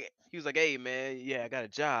niggas up. Like, he was like, hey, man, yeah, I got a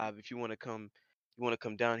job. If you want to come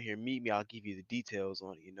down here and meet me, I'll give you the details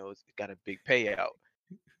on it. You know, it's got a big payout.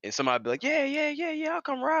 And somebody be like, yeah, I'll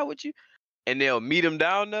come ride with you. And they'll meet him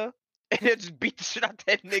down there. And they'll just beat the shit out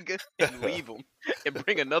that nigga and leave him. And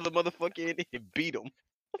bring another motherfucker in and beat him.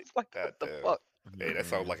 It's like, what the fuck? Hey, that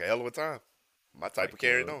sounds like a hell of a time. My type of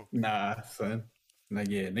carrying on. Nah, son. Like,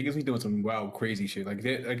 yeah, niggas be doing some wild, crazy shit. Like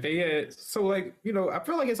they had, so like, you know, I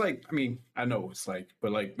feel like it's like, I mean, I know it's like,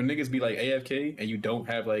 but like when niggas be like AFK and you don't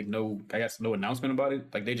have like no announcement about it,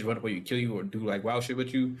 like they just run up on you, kill you, or do like wild shit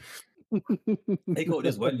with you. They caught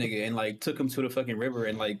this one nigga and like took him to the fucking river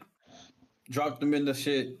and like dropped him in the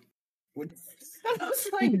shit. I was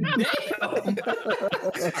like, damn.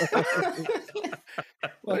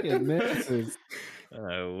 Fucking menaces.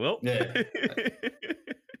 Well, yeah.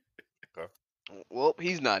 Well,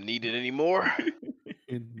 he's not needed anymore.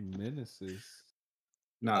 In menaces.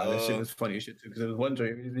 Nah, that shit was funny as shit too. Because it was one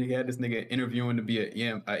day he had this nigga interviewing to be a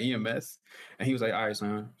EMS, and he was like, "All right,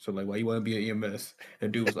 son. So like, why you want to be an EMS?"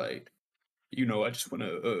 And dude was like, "You know, I just want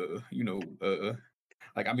to,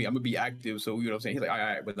 like, I mean, I'm gonna be active. So you know what I'm saying?" He's like, "All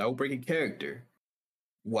right, but without breaking character,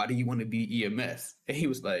 why do you want to be EMS?" And he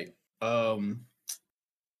was like, I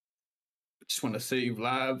just want to save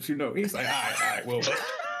lives. You know, he's like, all right, well."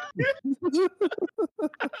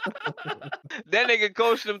 That nigga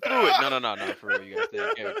coached him through it. No, for real. You gotta stay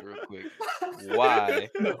in character real quick. Why?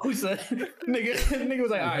 No, nigga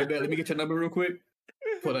was like, all right, man, let me get your number real quick.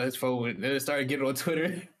 Pulled out his phone and then started getting on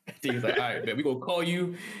Twitter. He was like, all right, man, we gonna call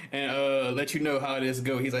you and let you know how this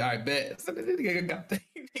go. He's like, all right, bet. So the nigga got the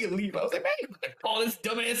nigga leave. I was like, man, you better call this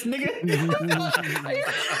dumbass nigga.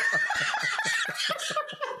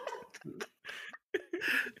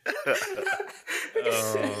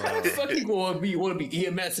 How the fuck you want to be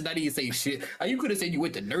EMS and not even say shit? You could have said you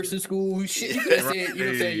went to nursing school, shit. You could have said, you know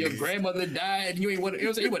what I'm saying, your grandmother died, and you ain't want to, you know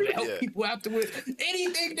what I'm saying, you want to help people afterwards.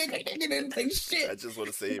 Anything, nigga, didn't say shit. I just want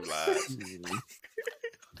to save lives.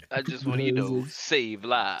 I just want to, save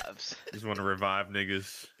lives. Just want to revive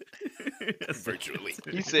niggas. Virtually.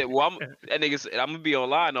 He said, well, that nigga said, I'm going to be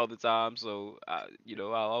online all the time, so,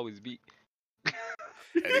 I'll always be.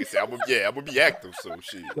 And nigga said, I'm gonna be active, so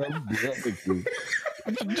shit. I'm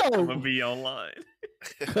gonna be online.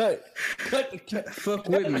 Cut the fuck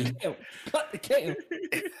with me. Cut the cam.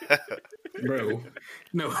 Bro.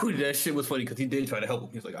 No, that shit was funny because he did try to help him.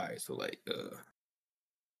 He was like, all right, so like,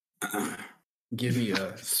 give me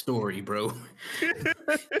a story, bro.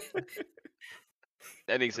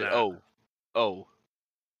 That nigga said, oh.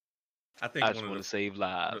 I think I just want to save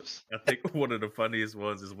lives. I think one of the funniest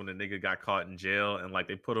ones is when the nigga got caught in jail and like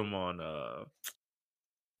they put him on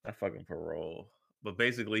that fucking parole. But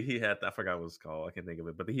basically, he had I forgot what it's called. I can't think of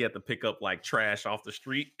it. But he had to pick up like trash off the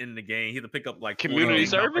street in the game. He had to pick up like community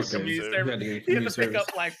service. He had to pick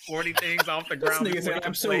up like 40 things off the ground. This nigga said,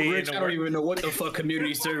 "I'm so rich, I don't even know what the fuck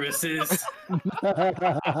community service is."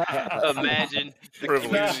 Imagine the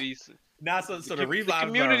communities. Nah, so the revives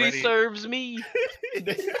community already... serves me.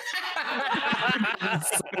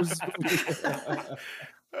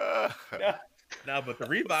 No, but the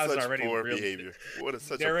revives such already poor real... behavior. What is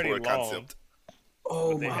such They're a poor long. concept?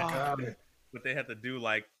 Oh my god! But they had to do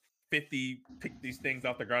like 50 pick these things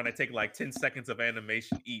off the ground. They take like 10 seconds of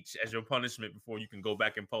animation each as your punishment before you can go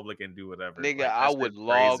back in public and do whatever. Nigga, like, I would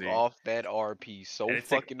log crazy. off that RP so And it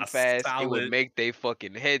fucking take a fast it solid- would make they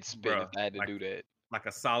fucking head spin Bruh, if I had to like- do that. Like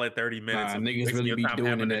a solid 30 minutes. of Niggas wasting really your be time doing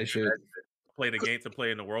having to that do shit. Play the game to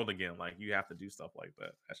play in the world again. Like you have to do stuff like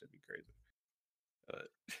that. That should be crazy.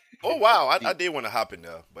 Oh wow, I did want to hop in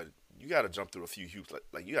there, but you got to jump through a few hoops.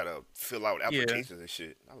 Like you got to fill out applications and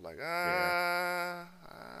shit. I was like,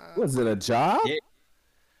 Was it a job?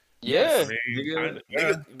 Yeah.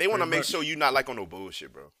 Nigga, they want to make sure you not like on no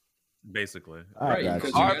bullshit, bro. Basically. I got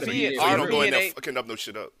because you. you gotta be So you don't go in there RP fucking up no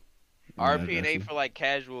shit up. RP got ain't you. for like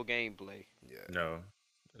casual gameplay. Yeah. No.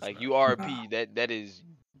 it's Like not. you RP, that is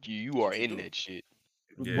you are in that shit.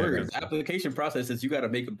 Yeah, Word. 'cause- The application process is you got to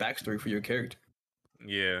make a backstory for your character.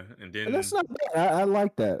 Yeah, and then That's not bad. I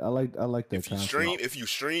like that. I like that. If you concept.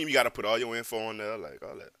 stream, you got to put all your info on there, like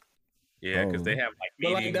all that. yeah, because they Oh. have like But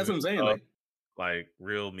meetings. like that's what I'm and saying. stuff, Like, like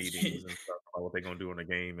real meetings and stuff about what they're gonna do in the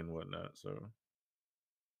game and whatnot. So.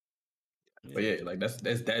 but yeah, like that's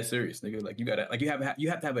that serious, nigga. Like you gotta like you have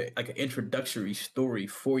to have like an introductory story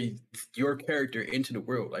for your character into the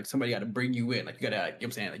world. Like somebody got to bring you in. Like you gotta, you know what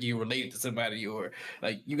I'm saying, like you related to somebody, or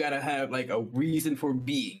like you gotta have like a reason for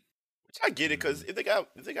being. Which I get it, because if they got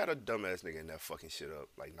a dumbass nigga in there fucking shit up,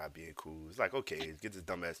 like not being cool, it's like, okay, get this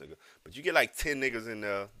dumbass nigga. But you get like 10 niggas in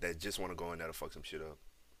there that just want to go in there to fuck some shit up.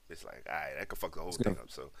 It's like, all right, that could fuck the whole thing up.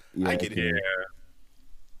 So I get it. Yeah,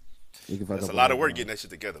 It's a lot of work getting that shit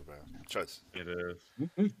together, bro. Trust. it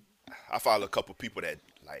is. I follow a couple people that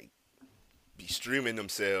like be streaming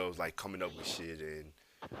themselves, like coming up with shit and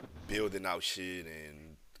building out shit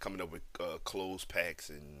and coming up with clothes packs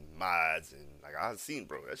and mods, and like I've seen,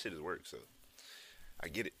 bro, that shit is work. So I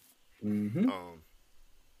get it. Mm-hmm.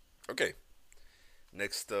 Okay.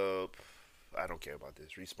 Next up, I don't care about this.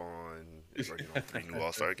 Respawn is working on 3 new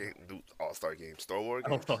All-Star games, Star Wars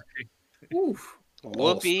games. Oof.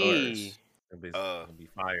 Whoopee. It'll be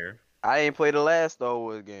fire. I ain't played the last Star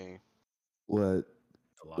Wars game. What A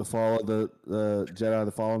lot. the fall of the Jedi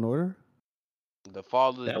the Fallen Order? The Fall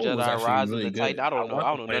of the That one was Jedi, actually Rise really of the good. Titan. I don't know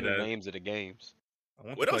none of play the that. names of the games. I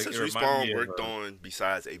want What to else play- has it reminded me Respawn of, worked on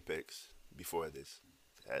besides Apex before this?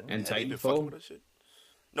 And they been Titanfall? fucking with that shit?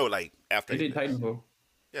 No, like after They did Apex. Titanfall.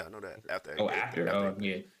 Yeah, I know that. After Oh, Apex. after? Apex.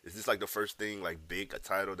 Yeah. Is this like the first thing, like big, a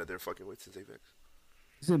title that they're fucking with since Apex?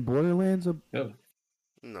 Isn't Borderlands a? No.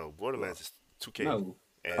 No, Borderlands is 2K. No.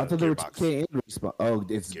 And I thought they were Gearbox. 2K and Respawn. Oh,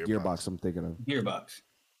 it's Gearbox. Gearbox. I'm thinking of. Gearbox.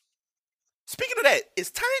 Speaking of that,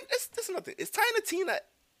 is that's nothing. Is Tiny Tina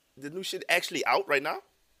the new shit actually out right now?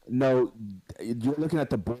 No, you're looking at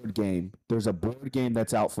the board game. There's a board game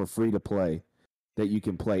that's out for free to play that you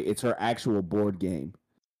can play. It's her actual board game.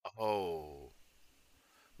 Oh.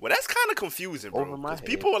 Well, that's kind of confusing, bro. Over my Because head.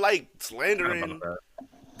 people are like I slandering don't know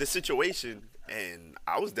that. the situation, and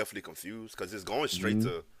I was definitely confused because it's going straight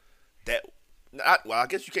to that. Well, I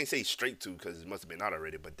guess you can't say straight to because it must have been out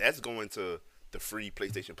already, but that's going to the free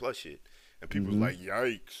PlayStation Plus shit. And people like,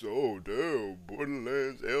 yikes, oh, damn,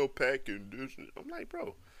 Borderlands, L-Pack, and this. I'm like,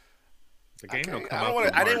 bro. The I, game don't can't- come I, don't out wanna,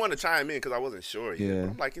 till I didn't March. want to chime in because I wasn't sure yet. Yeah. But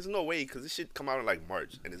I'm like, there's no way because this shit come out in like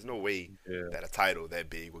March, and there's no way Yeah. that a title that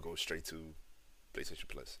big would go straight to PlayStation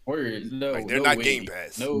Plus. Word. No. Like, they're no not way. Game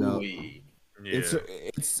Pass. No, No. way. Yeah.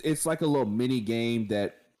 It's like a little mini game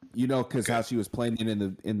that because how she was playing it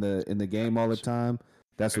in the game all the time.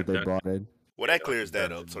 That's what they brought in. Well, that clears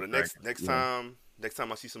that up. Dungeons So the and next Dragons. next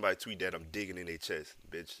time I see somebody tweet that, I'm digging in their chest,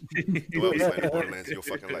 bitch. Don't ever play Borderlands in your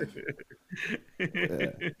fucking life.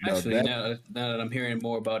 No, Actually, that- now that I'm hearing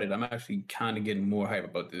more about it, I'm actually kind of getting more hype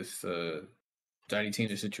about this Johnny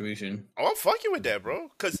Tina situation. Oh, I'm fucking with that, bro.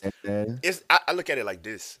 Cause it's I look at it like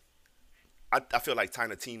this. I feel like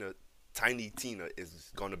Tiny Tina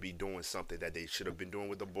is gonna be doing something that they should have been doing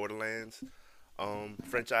with the Borderlands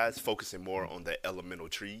franchise, focusing more on the elemental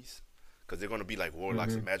trees. Cause they're gonna be like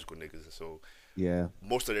warlocks and magical niggas, and so Yeah.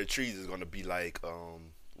 most of their trees is gonna be like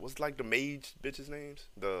what's like the mage bitches' names?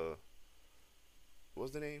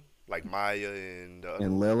 What's the name? Like Maya and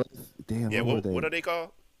And Lilith. Damn. yeah, what what are they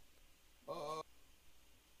called?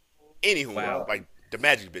 Anywho, Wow. like the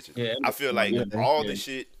magic bitches. Yeah, I feel like yeah, all yeah. the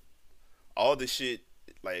shit all this shit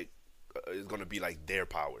like is gonna be like their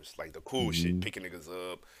powers, like the cool shit, picking niggas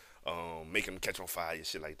up, making them catch on fire and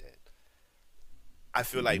shit like that. I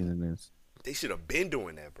feel like they should have been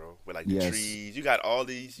doing that, bro. With like the trees, you got all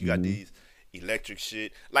these, you got these electric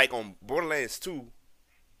shit. Like on Borderlands 2,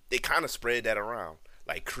 they kind of spread that around.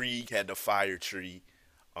 Like Krieg had the fire tree.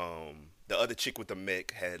 The other chick with the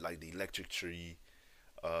mech had like the electric tree.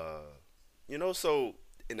 You know, so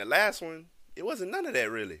in the last one, it wasn't none of that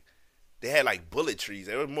really. They had like bullet trees.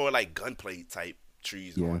 They were more like gunplay type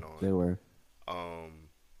trees going on. They were.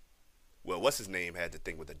 Well, what's his name had the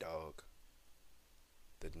thing with the dog?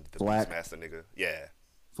 The Beastmaster nigga. Yeah.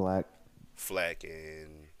 Flak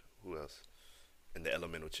and who else? And the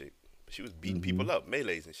elemental chick. She was beating people up,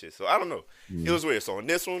 melees and shit. So I don't know. It was weird. So on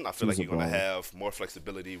this one, I feel like you're gonna have more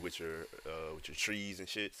flexibility with your trees and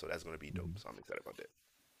shit. So that's gonna be dope. So I'm excited about that.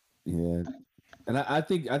 Yeah, and I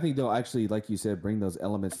think they'll actually, like you said, bring those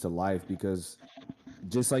elements to life because,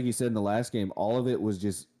 just like you said in the last game, all of it was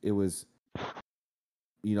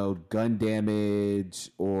gun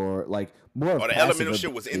damage or like more. Or the elemental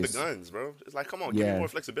shit was in the guns, bro. It's like, come on, give me more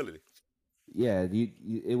flexibility. Yeah,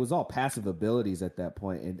 it was all passive abilities at that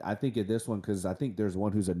point, and I think in this one, because I think there's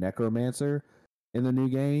one who's a necromancer in the new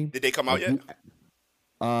game. Did they come out yet?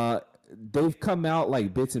 They've come out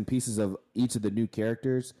like bits and pieces of each of the new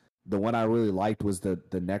characters. The one I really liked was the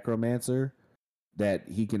necromancer, that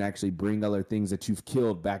he can actually bring other things that you've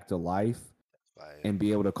killed back to life and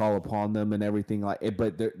be able to call upon them and everything like it.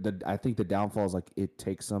 But I think the downfall is like it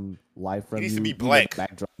takes some life from you. He needs to be black.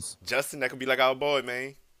 Justin, that could be like our boy,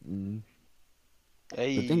 man. Mm-hmm.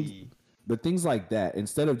 Hey, but things like that,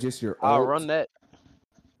 instead of just your I'll run that.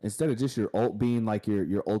 Instead of just your ult being like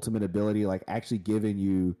your ultimate ability, like actually giving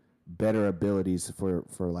you better abilities for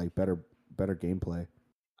like better gameplay.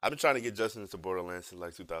 I've been trying to get Justin into Borderlands since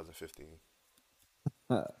like 2015.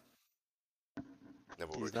 Never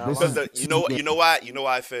worked. Because you know why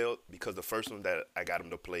I failed? Because the first one that I got him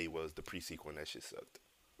to play was the pre-sequel and that shit sucked.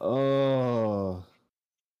 Oh,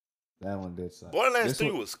 that one did suck. Borderlands 3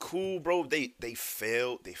 was cool, bro. They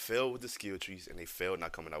failed with the skill trees and they failed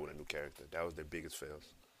not coming out with a new character. That was their biggest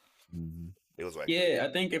fails. Mm-hmm. It was like I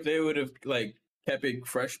think if they would have like kept it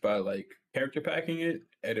fresh by like character packing it,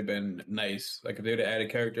 it'd have been nice. Like if they would have added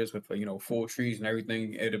characters with full trees and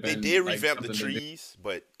everything, it'd have been. They did revamp the trees,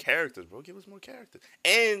 but characters, bro, give us more characters.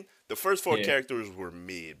 And the first 4 characters were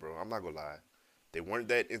mid, bro. I'm not gonna lie, they weren't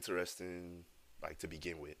that interesting, like to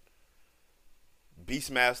begin with.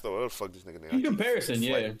 Beastmaster, what the fuck this nigga name? In comparison,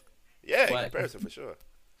 in comparison for sure.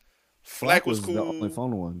 Flak was cool. The only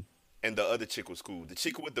fun one. And the other chick was cool. The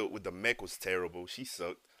chick with the mech was terrible. She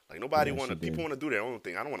sucked. Like people want to do their own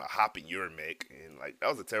thing. I don't want to hop in your mech, and like that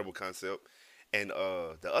was a terrible concept. And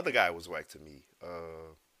the other guy was whack to me.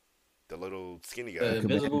 The little skinny guy,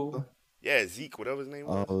 Invisible. Yeah, Zeke, whatever his name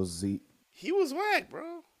was. Oh, Zeke. He was whack,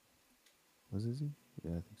 bro. Was it Zeke?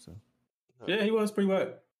 Yeah, I think so. Yeah, he was pretty whack.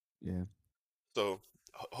 Yeah. So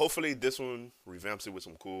hopefully this one revamps it with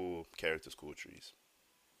some cool characters, cool trees.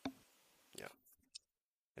 Yeah.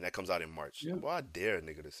 And that comes out in March. Yeah. Well, I dare a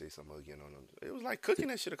nigga to say something again on them. It was like cooking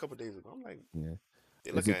that shit a couple days ago. I'm like,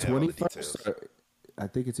 Is it 21st? I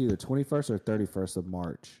think it's either 21st or 31st of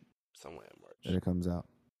March. Somewhere in March. And it comes out.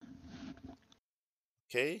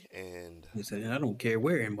 Okay, and I don't care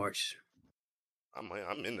where in March. I'm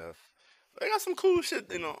in there. I got some cool shit,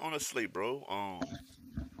 on the slate, bro.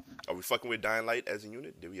 Are we fucking with Dying Light as a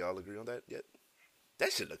unit? Did we all agree on that yet?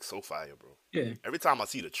 That shit looks so fire, bro. Yeah. Every time I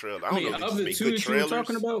see the trailer, I don't know if they just make good trailers.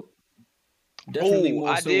 Talking about?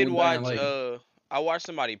 I did watch. I watched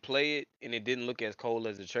somebody play it, and it didn't look as cold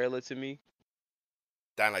as the trailer to me.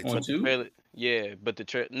 Dying Light 2? Yeah, but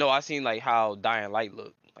no, I seen like how Dying Light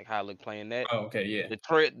looked, like how it looked playing that. Oh, okay, yeah.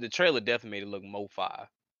 The trailer definitely made it look more fire.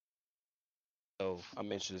 So I'm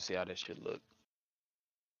interested to see how that shit look.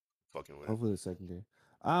 Fucking with. Hopefully the second game.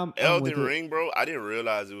 Elden Ring, bro. I didn't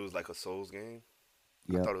realize it was like a Souls game.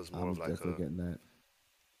 Yeah, I thought it was more of like getting that.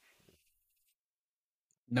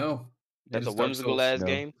 No, that's a whimsical ass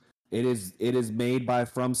game. It is made by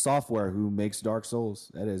From Software, who makes Dark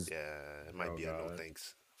Souls. That is. Yeah, it might be a no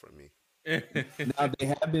thanks for me. Now they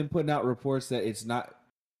have been putting out reports that it's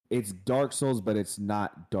Dark Souls, but it's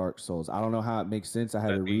not Dark Souls. I don't know how it makes sense. I had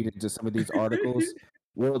to read into some of these articles.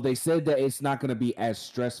 Well, they said that it's not going to be as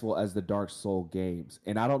stressful as the Dark Souls games.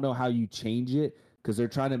 And I don't know how you change it because they're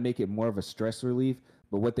trying to make it more of a stress relief.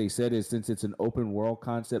 But what they said is since it's an open world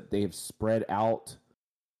concept, they have spread out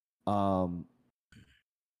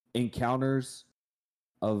encounters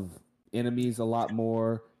of enemies a lot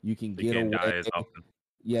more. You can get away. Die as often.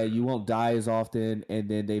 Yeah, you won't die as often. And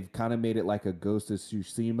then they've kind of made it like a Ghost of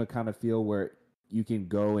Tsushima kind of feel where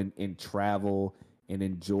go and travel and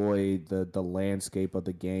enjoy the landscape of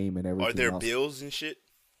the game and everything. Are there else. builds and shit?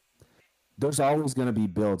 There's always going to be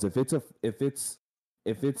builds. If it's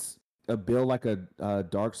a build like a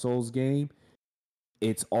Dark Souls game,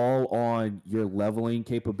 it's all on your leveling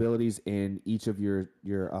capabilities and each of your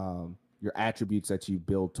attributes that you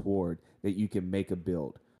build toward that you can make a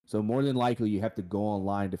build. So more than likely you have to go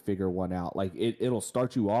online to figure one out. Like it'll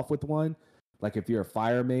start you off with one. Like if you're a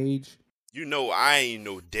fire mage. You know I ain't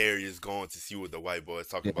no Darius going to see what the white boy is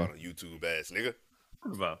talking about on YouTube, ass nigga.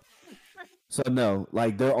 What about? So no,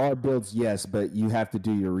 like there are builds, yes, but you have to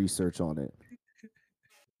do your research on it.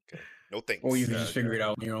 No thanks. Or you can just figure it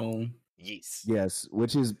out on your own. Yes,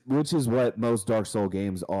 which is what most Dark Soul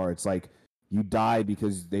games are. It's like you die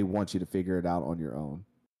because they want you to figure it out on your own.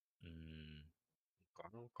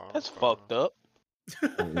 That's fucked up.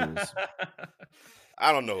 It is.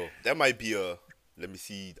 I don't know. That might be a let me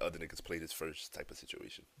see other niggas play this first type of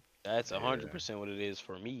situation. That's 100% what it is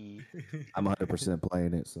for me. I'm 100%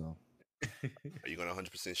 playing it, so. Are you gonna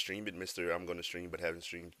 100% stream it, Mr. I'm gonna stream but haven't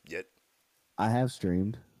streamed yet? I have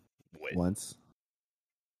streamed What? once.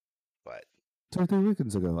 But 2 or 3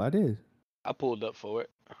 weekends ago, I did. I pulled up for it.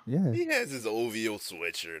 Yeah. he has his OVO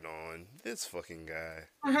sweatshirt on. This fucking guy.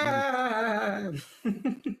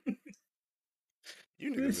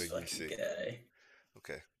 You niggas make me sick. Guy.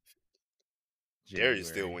 Okay. January. Darius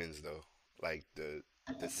still wins though. Like the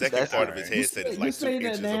second part of his headset is like 2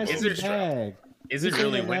 inches above Is his it bag. Is it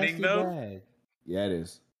really winning though? Yeah, it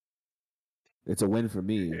is. It's a win for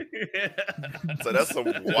me. So that's some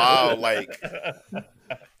wild like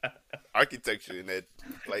architecture in that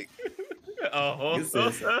like This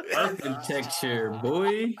is architecture,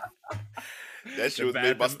 boy. that shit was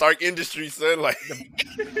made by Stark Industries, son. Like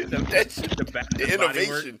that shit, the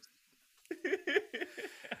innovation.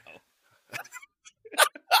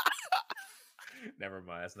 Never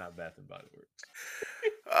mind, it's not Bath and Body Works.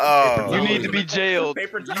 Oh, You need to be jailed.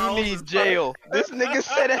 Paper You towels is need jail. This nigga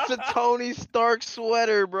said that's a Tony Stark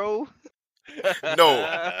sweater, bro.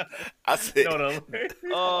 no. I said No.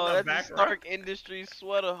 Oh, that's a background. Stark Industries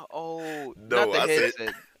sweater. Oh, No, not the I said-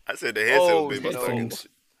 headset. I said the headset Oh, was made by Stark no.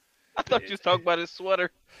 Industries. I thought you was talking about his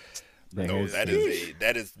sweater. No, that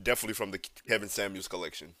is definitely from the Kevin Samuels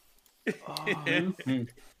collection.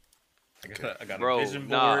 I got a Bro, vision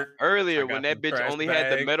nah. board. Earlier, I got when that some bitch trash only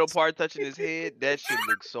had the bags. metal part touching his head, that shit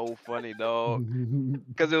looked so funny, dog.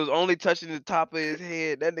 Because it was only touching the top of his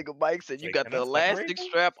head. That nigga Mike said, you Wait, got can the I separate elastic them?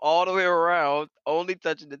 strap all the way around, only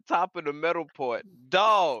touching the top of the metal part.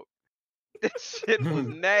 Dog, this shit was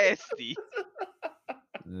nasty.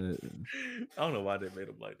 I don't know why they made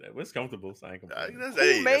them like that. But it's comfortable, so I ain't complaining. That's, Who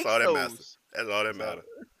hey, makes that's all that matters. those? That's all that matters.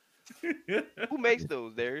 Who makes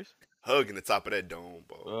those, Darius? Hugging the top of that dome,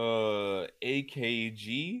 bro.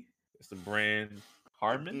 AKG. It's the brand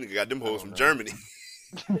Harman. Nigga got them hoes I from don't Germany.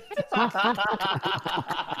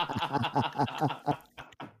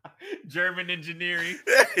 German engineering.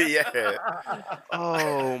 Yeah.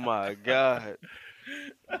 Oh my god.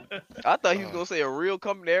 I thought he was gonna say a real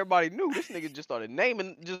company everybody knew. This nigga just started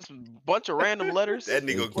naming just a bunch of random letters. That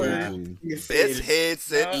nigga Crazy. Googled best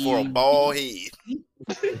headset for a bald head.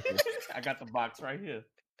 I got the box right here.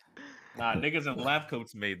 Nah, niggas in lab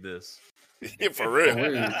coats made this. For real.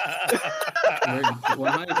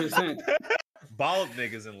 100%. Bald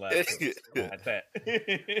niggas in lab coats. Like that.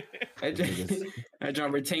 That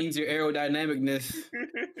joint retains your aerodynamicness.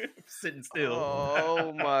 Sitting still.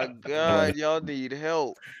 Oh my god, y'all need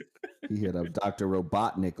help. He hit up Dr.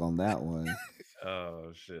 Robotnik on that one.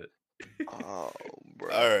 Oh shit. Oh bro.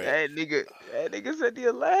 All right. That nigga said the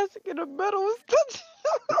elastic in the metal was touching.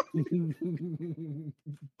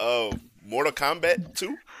 Oh, Mortal Kombat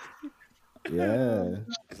 2? Yeah.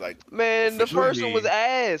 It's like Man, the first one was Whoopee.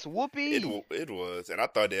 ass. Whoopee. it was, and I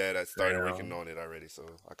thought they had started Yeah. working on it already, so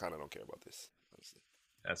I kind of don't care about this. Honestly.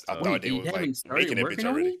 That's I tough. thought Wait, they they was like haven't started making that bitch working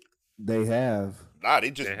on already. it? They have. Nah, they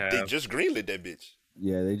have. just greenlit that bitch.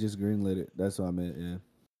 Yeah, they just greenlit it. That's what I meant, yeah.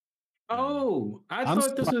 Oh, I I'm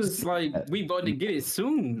thought this was surprised- like we about to get it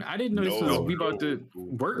soon. I didn't know this was No. we about to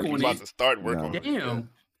work We on about it. to start work No. on it. Damn.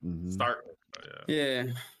 Mhm. Start. Yeah. Yeah.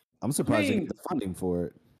 I'm surprised they Man. get the funding for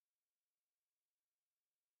it.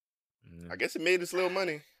 I guess it made its little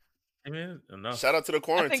money. I mean, enough. Shout out to the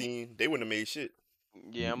quarantine. They wouldn't have made shit.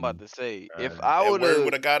 Yeah, I'm about to say if Right. I That would word would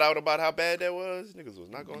have. have got out about how bad that was. Niggas was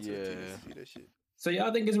not going to the Yeah. TV to see that shit. So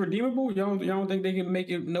y'all think it's redeemable? Y'all don't think they can make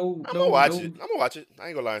it? No, I'm no, gonna watch no. it. I'm gonna watch it. I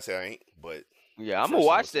ain't gonna lie and say I ain't, but Yeah, I'm first gonna one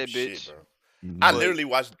watch was some that shit, bitch. bro. Mhm. I But- literally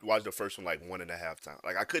watched the first one like 1.5 times.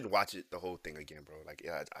 Like I couldn't watch it the whole thing again, bro. Like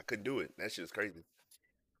yeah, I couldn't do it. That shit was crazy.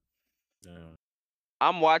 Yeah.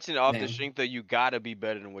 I'm watching it off the strength that you gotta be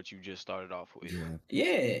better than what you just started off with.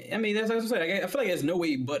 Yeah. I mean, that's what I'm saying. I feel like there's no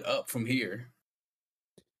way but up from here.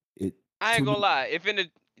 I ain't gonna lie.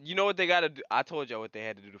 You know what they gotta do? I told y'all what they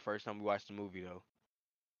had to do the first time we watched the movie though.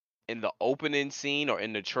 In the opening scene or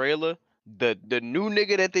in the trailer, the new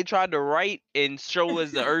nigga that they tried to write and show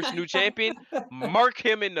as the Earth's new champion, mark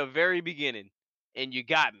him in the very beginning, and you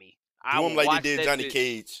got me. Do him like they did Johnny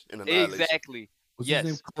Cage in Annihilation. Exactly. What's his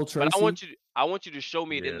name? Cole Tracy? But I want you to show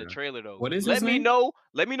me it in the trailer though. What is Let his me name? know.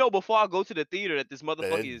 Let me know before I go to the theater that this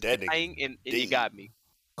motherfucker is dying, and you got me.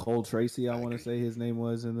 Cole Tracy, I want to say his name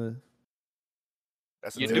was in the.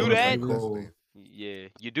 You do that. Yeah,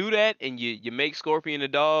 you do that, and you make Scorpion a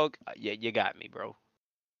dog. Yeah, you got me, bro.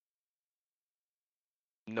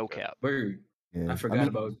 No cap. Word. Yeah. I forgot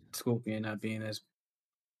about Scorpion not being as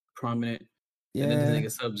prominent. Yeah. And then this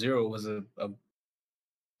nigga Sub-Zero was a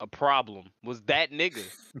problem. Was that nigga?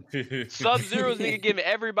 Sub-Zero's nigga giving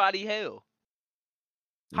everybody hell.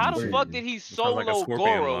 How the fuck did he solo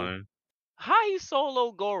Goro? How he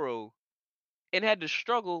solo Goro and had to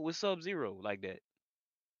struggle with Sub-Zero like that?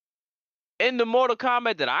 In the Mortal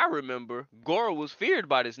Kombat that I remember, Goro was feared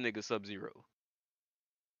by this nigga Sub-Zero.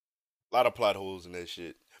 A lot of plot holes in that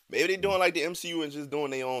shit. Maybe they doing like the MCU and just doing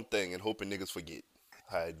their own thing and hoping niggas forget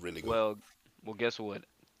how it really goes. Well, guess what?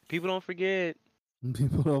 People don't forget.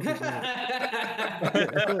 People don't forget.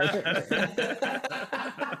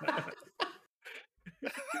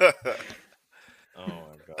 Oh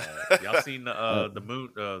my god! Y'all seen the Moon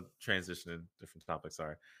transition? Different topic.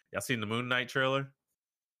 Sorry. Y'all seen the Moon Knight trailer?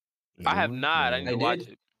 I have not. I need to watch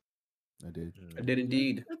it. I did. I did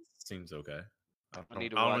indeed. It seems okay. I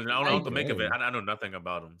don't watch know what to make of it. I know nothing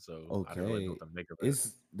about him, so okay. I don't really know what to make of it.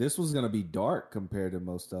 This was gonna be dark compared to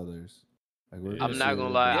most others. Like, I'm not gonna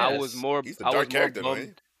lie. Yes. I was more. He's the dark character,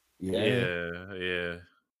 bummed. Yeah.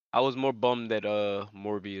 I was more bummed that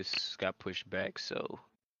Morbius got pushed back, so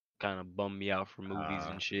kind of bummed me out for movies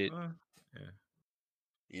and shit. Yeah.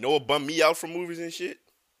 You know what bummed me out from movies and shit?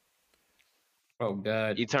 Oh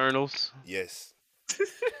God. Eternals. Yes.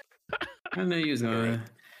 I know you was gonna.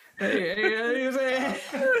 Hey,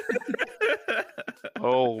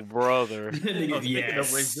 Oh brother.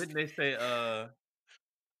 Yes. Didn't they say oh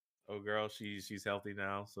girl, she's healthy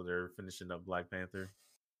now, so they're finishing up Black Panther.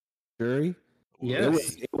 Shuri?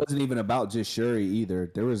 Yes. It wasn't even about just Shuri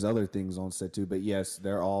either. There was other things on set too, but yes,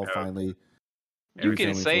 they're all finally. You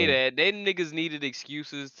can say that. They niggas needed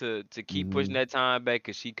excuses to keep pushing that time back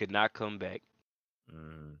because she could not come back.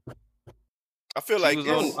 I feel like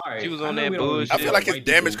she was on that bullshit. I feel like it's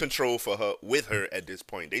damage control for her with her at this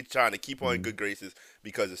point. They trying to keep her in good graces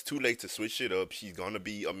because it's too late to switch shit up. She's gonna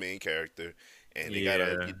be a main character, and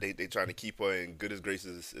they trying to keep her in good as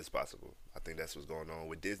graces as possible. I think that's what's going on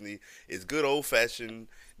with Disney. It's good old fashioned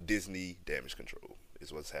Disney damage control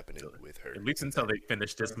is what's happening with her. At least until they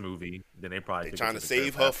finish this movie, then they're trying to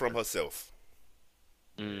save her from herself.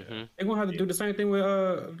 Mm-hmm. They're gonna have to do the same thing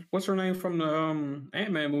with what's her name from the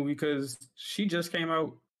Ant-Man movie because she just came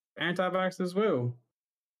out anti-vax as well.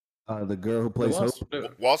 The girl who plays Hope.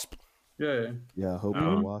 Wasp. Yeah. Yeah, Hope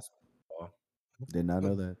and Wasp. Did not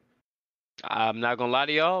know that. I'm not gonna lie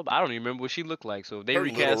to y'all. I don't even remember what she looked like. So if they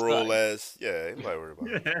recast her, anybody worry about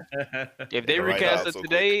it. If they recast her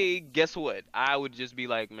today, guess what? I would just be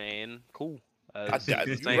like, man, cool. You're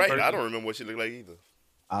right. I don't remember what she looked like either.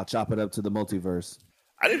 I'll chop it up to the multiverse.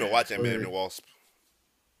 I didn't even watch Ant-Man and the Wasp.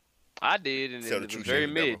 I did, and it was very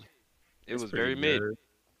mid. It was very mid.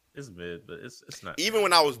 It's mid, but it's not. Even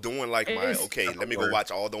when I was doing like let me go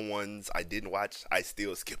watch all the ones I didn't watch, I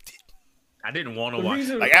still skipped it. I didn't want to watch.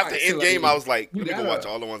 Like after Endgame, I was like, let me go watch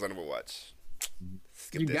all the ones I never watched.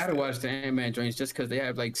 You gotta watch the Ant-Man joints just because they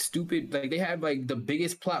have like stupid, like they have like the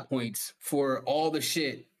biggest plot points for all the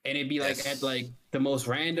shit, and it'd be like at like the most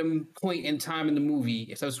random point in time in the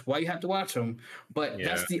movie. So that's why you have to watch them. But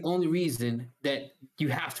that's the only reason that you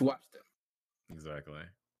have to watch them. Exactly.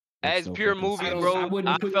 As pure movie, bro,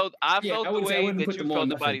 I felt the way that you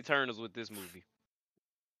felt about Eternals with this movie.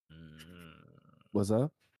 What's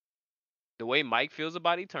up? The way Mike feels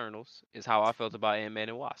about Eternals is how I felt about Ant-Man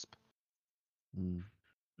and Wasp.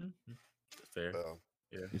 Fair.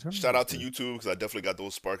 Shout out to YouTube because I definitely got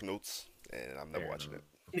those Spark Notes, and I'm never watching it.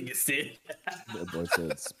 That boy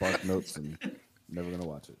said Spark Notes and never gonna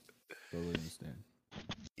watch it. Totally understand.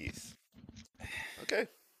 Yes. Okay.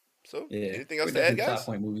 So, anything else to add, guys? Top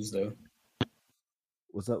point movies, though.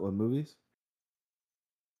 What's up with movies?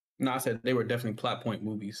 No, I said they were definitely plot point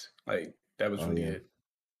movies. Like that was really good.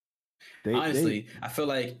 Honestly, I feel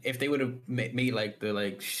like if they would have made like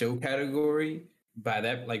the show category by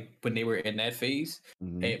that, like when they were in that phase,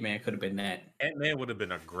 Ant-Man could have been that. Ant-Man would have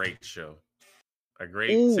been a great show. a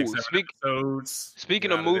great Ooh, 6-7 episodes.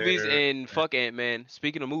 Speaking of movies and fuck Ant-Man.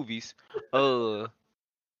 Speaking of movies, how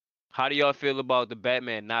do y'all feel about the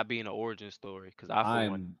Batman not being an origin story? Because I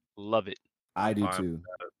for one love it. I do too.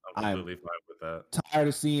 I'm completely fine with that. Tired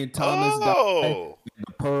of seeing Thomas die,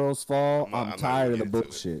 the pearls fall. I'm tired of the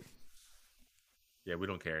bullshit. Yeah, we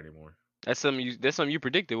don't care anymore. That's something you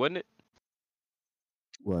predicted, wasn't it?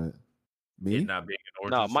 What? Me? It not being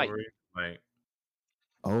an origin story. Mike.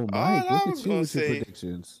 Oh, Mike, look at you with your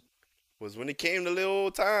predictions. Was when it came to little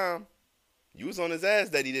old Tom, you was on his ass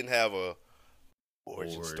that he didn't have a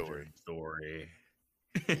origin story.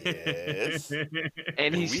 Yes.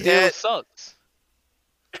 And he still sucks.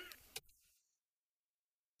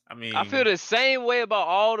 I mean, I feel the same way about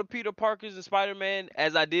all the Peter Parkers and Spider-Man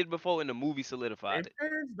as I did before, and the movie solidified it.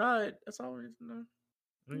 That's all we know.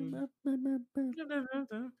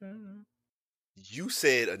 You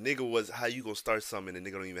said a nigga was how you gonna start something and a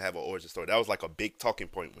nigga don't even have an origin story. That was like a big talking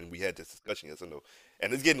point when we had this discussion. Yes or no?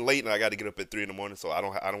 And it's getting late and I got to get up at 3 a.m, so I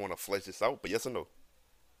don't want to flesh this out. But yes or no?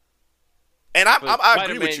 And I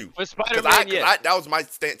agree with you. For Spider-Man, that was my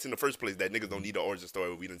stance in the first place. That niggas don't need an origin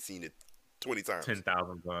story. We done seen it 20 times,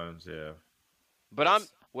 10,000 times. Yeah. But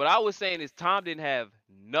what I was saying is Tom didn't have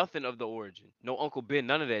nothing of the origin. No Uncle Ben,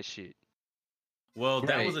 none of that shit. Well,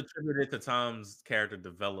 that was attributed to Tom's character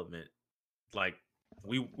development. Like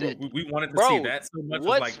we wanted to see that so much.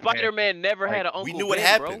 What like, Spider-Man never had an Uncle Ben, we knew what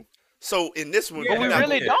happened. Bro. So in this one, but we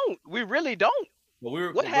really don't. We really don't.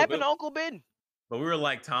 Well, what happened to Uncle Ben? But we were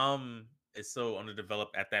like, Tom is so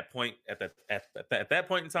underdeveloped at that point. At that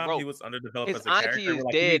point in time, bro, he was underdeveloped as a character. His auntie is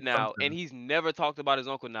dead now, and he's never talked about his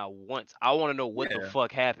uncle now once. I want to know what the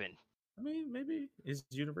fuck happened. I mean, maybe his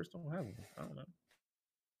universe don't have him. I don't know.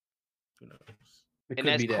 Who knows? And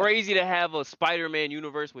that's crazy to have a Spider-Man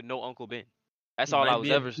universe with no Uncle Ben. That's all I was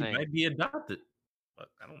ever saying. He might be adopted. But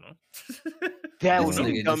I don't know. That was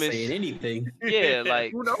the dumbest. Saying anything. Yeah,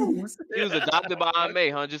 like who knows? He was adopted by Aunt May,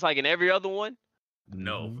 huh? Just like in every other one.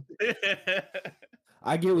 No.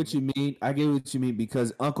 I get what you mean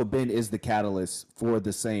because Uncle Ben is the catalyst for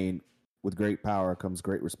the saying, with great power comes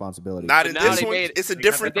great responsibility. Not in this one. It's a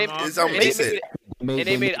different. It's amazing. And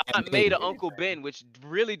they made Aunt May to Uncle Ben, which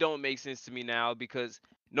really don't make sense to me now because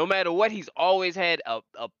no matter what, he's always had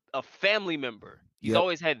a family member. He's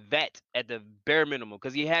always had that at the bare minimum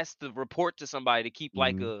because he has to report to somebody to keep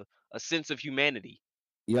like a sense of humanity.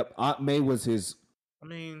 Yep, Aunt May was his. I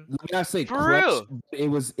mean, let me not say for real. It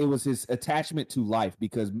was his attachment to life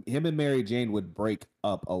because him and Mary Jane would break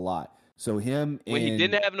up a lot. So when he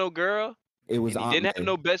didn't have no girl, it was he didn't have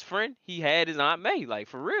no best friend. He had his Aunt May, like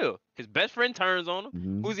for real. His best friend turns on him.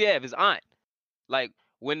 Mm-hmm. Who's he have? His aunt. Like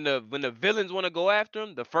when the villains want to go after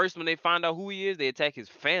him, the first when they find out who he is, they attack his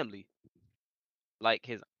family, like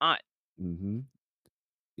his aunt. Mm-hmm.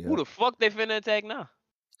 Yep. Who the fuck they finna attack now?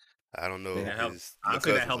 I don't know.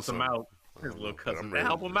 Honestly, that helps him out. His little cousin. That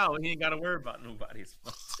help him out. He ain't got to worry about nobody's.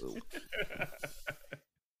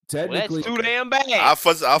 Technically, well, that's too damn bad. I'll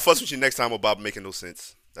fuss with you next time about making no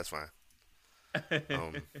sense. That's fine.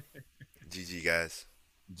 GG guys.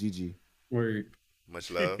 GG. Word. Much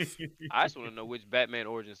love. I just want to know which Batman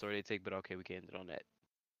origin story they take, but okay, we can't end it on that.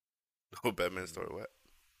 Oh, Batman story, what?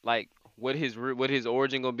 Like, what his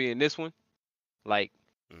origin gonna be in this one? Like,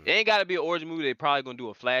 it ain't gotta be an origin movie. They probably gonna do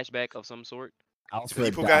a flashback of some sort. Alfred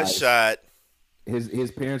People got shot.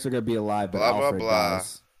 His parents are gonna be alive, but blah Alfred blah blah.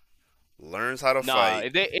 dies. Learns how to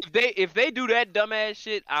fight. If they do that dumbass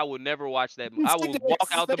shit, I would never watch that. I would walk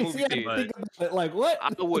out the movie theater. Like what?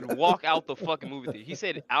 I would walk out the fucking movie theater. He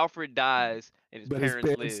said Alfred dies and his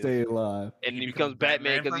parents live, stay alive, and he becomes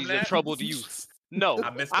Batman because he's a troubled youth. No,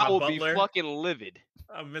 I will be fucking livid.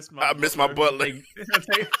 I miss my butler.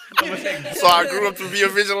 So I grew up to be a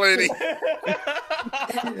vigilante.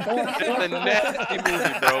 It's a nasty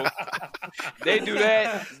movie, bro. They do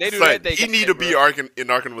that. He need to be in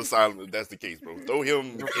Arkham Asylum if that's the case, bro. Throw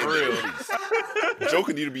him for real.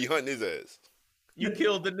 Joker need to be hunting his ass. You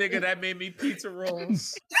killed the nigga that made me pizza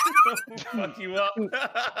rolls. Fuck you up. I'm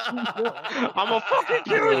gonna fucking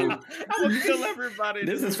kill you. I'm gonna kill everybody.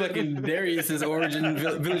 This is fucking Darius's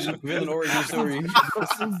villain origin story.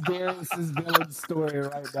 This is Darius's villain story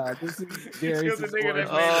right now. This is Darius's origin.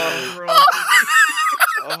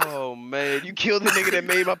 Oh man, you killed the nigga that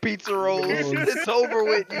made my pizza rolls. It's over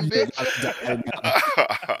with, you bitch.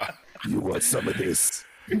 You want some of this?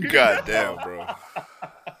 God damn, bro.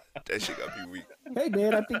 That shit got me weak. Hey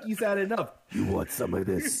man, I think he's had enough. You want some of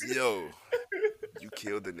this? Yo, you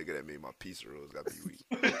killed the nigga that made my pizza rolls. Got me weak.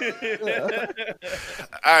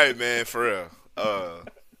 All right, man, for real.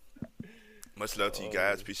 Much love to you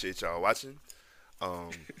guys. Appreciate y'all watching.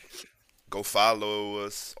 Go follow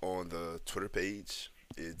us on the Twitter page.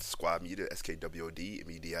 It's Squad Media, SKWOD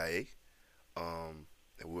and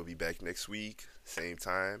we'll be back next week, same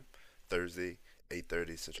time, Thursday,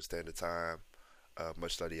 8:30 Central Standard Time.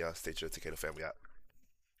 Much love to y'all. Stay tuned. Take care of the family out.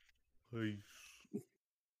 Peace.